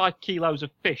 25 kilos of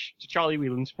fish to Charlie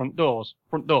Whelan's front door.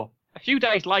 A few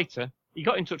days later, he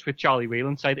got in touch with Charlie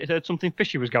Whelan, saying that he'd heard something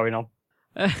fishy was going on.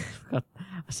 God.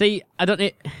 See,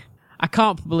 I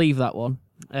can't believe that one.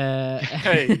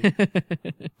 Hey.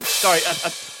 Sorry,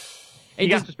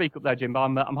 you have to speak up there, Jim. But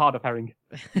I'm hard of hearing.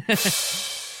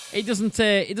 It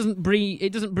doesn't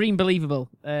bream believable.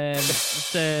 I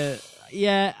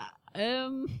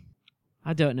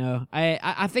don't know.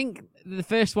 I think the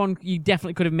first one you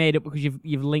definitely could have made up because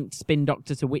you've linked Spin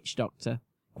Doctor to Witch Doctor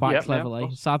quite cleverly.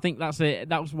 Yeah, so I think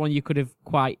that was one you could have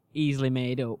quite easily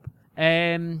made up.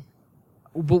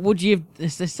 But would you have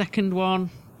the second one?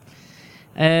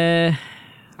 I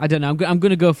don't know. I'm going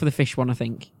to go for the fish one, I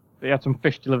think. He had some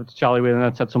fish delivered to Charlie Whelan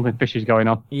and said something fishy's going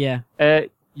on. Yeah.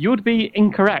 You would be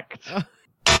incorrect.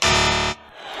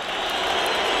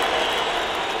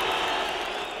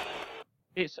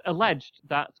 It's alleged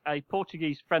that a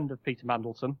Portuguese friend of Peter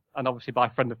Mandelson, and obviously by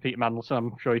friend of Peter Mandelson,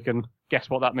 I'm sure you can guess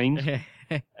what that means,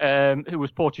 who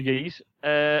was Portuguese,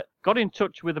 allegedly got in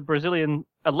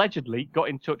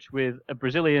touch with a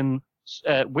Brazilian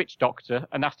witch doctor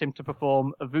and asked him to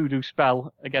perform a voodoo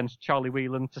spell against Charlie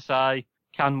Whelan to say,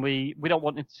 we don't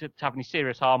want him to have any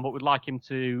serious harm, but we'd like him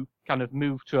to kind of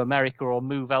move to America or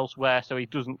move elsewhere so he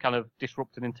doesn't kind of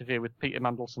disrupt and interfere with Peter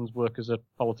Mandelson's work as a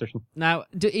politician. Now,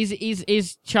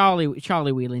 is Charlie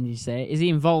Whelan, did you say, is he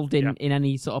involved in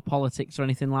any sort of politics or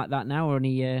anything like that now, or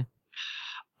any...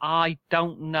 I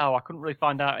don't know. I couldn't really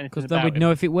find out anything about it. Because then we'd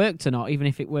know if it worked or not, even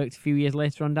if it worked a few years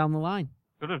later on down the line.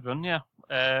 Could have done, yeah.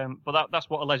 But that's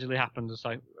what allegedly happened.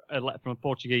 So a letter from a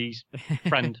Portuguese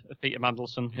friend of Peter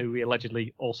Mandelson, who he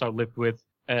allegedly also lived with.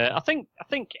 I think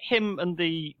him and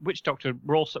the witch doctor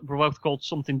were both called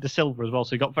something De Silva as well.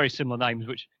 So he got very similar names,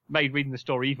 which made reading the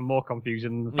story even more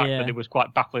confusing than the fact that it was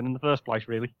quite baffling in the first place,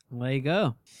 really. There you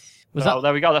go.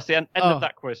 There we go. That's the end of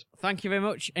that quiz. Thank you very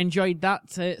much. Enjoyed that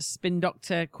Spin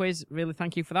Doctor quiz. Really,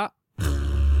 thank you for that.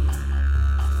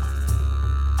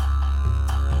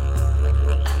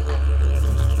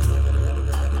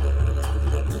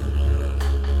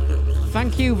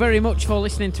 Thank you very much for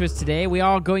listening to us today. We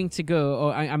are going to go,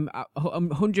 or I'm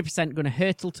 100% going to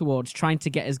hurtle towards trying to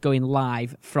get us going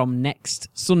live from next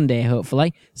Sunday,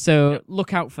 hopefully. So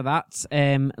look out for that.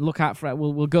 Look out for it.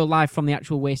 We'll go live from the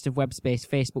actual Waste of Web Space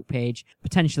Facebook page,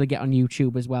 potentially get on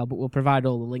YouTube as well, but we'll provide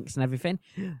all the links and everything.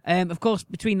 Of course,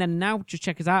 between then and now, just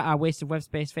check us out, our Waste of Web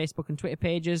Space Facebook and Twitter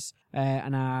pages,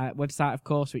 and our website, of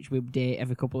course, which we update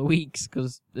every couple of weeks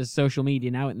because there's social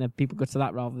media now, and people go to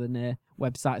that rather than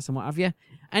websites and what have you.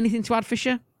 Anything to add,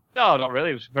 Fisher? No, not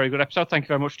really. It was a very good episode. Thank you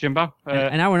very much, Jimbo.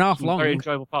 An hour and a half long. Very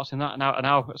enjoyable parts in that. An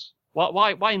hour.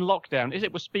 Why in lockdown? Is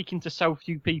it we're speaking to so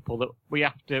few people that we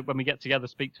have to, when we get together,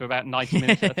 speak to about 90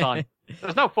 minutes at a time?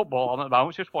 There's no football on at the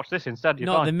moment. Just watch this instead.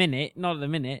 Not at the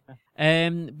minute.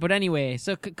 But anyway,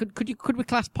 so could we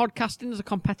class podcasting as a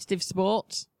competitive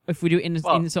sport if we do it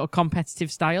in sort of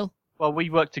competitive style? Well,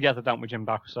 we work together, don't we,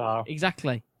 Jimbo? So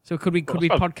exactly. So could we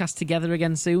podcast together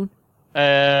again soon?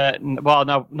 Well,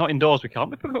 no, not indoors. We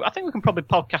can't. I think we can probably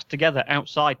podcast together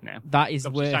outside now. That is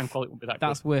worth. Sound quality won't be that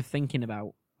that's good. Worth thinking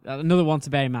about. Another one to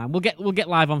bear in mind. We'll get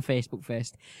live on Facebook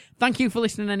first. Thank you for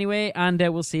listening anyway, and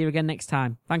we'll see you again next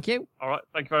time. Thank you. All right.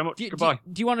 Thank you very much. Goodbye.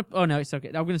 Do you want to? Oh no, it's okay.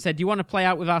 I'm going to say, do you want to play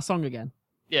out with our song again?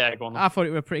 Yeah, go on. Then. I thought it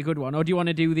was a pretty good one. Or do you want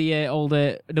to do the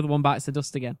older Another One Bites the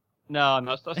Dust again? No,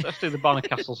 let's do the Barnard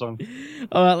Castle song.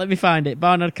 All right, let me find it.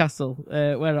 Barnard Castle.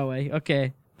 Where are we?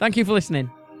 Okay. Thank you for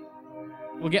listening.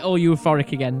 We'll get all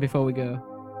euphoric again before we go.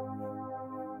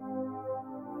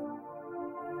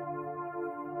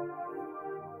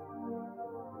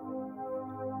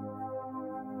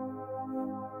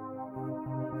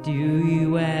 Do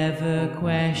you ever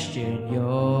question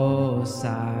your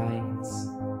sights?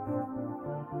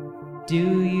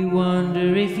 Do you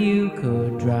wonder if you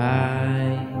could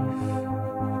drive?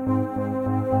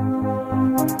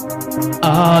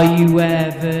 Are you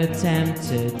ever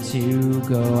tempted to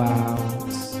go out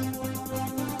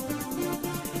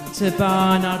to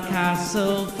Barnard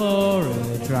Castle for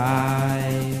a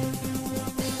drive?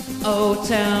 Oh,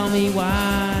 tell me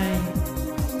why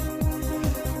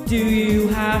do you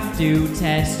have to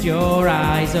test your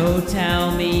eyes? Oh,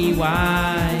 tell me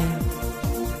why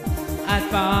at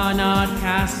Barnard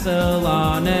Castle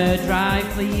on a drive,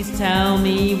 please tell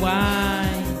me why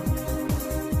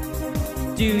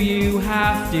do you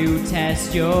have to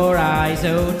test your eyes?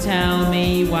 Oh, tell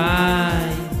me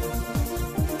why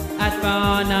at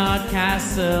Barnard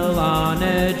Castle on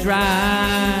a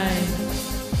drive.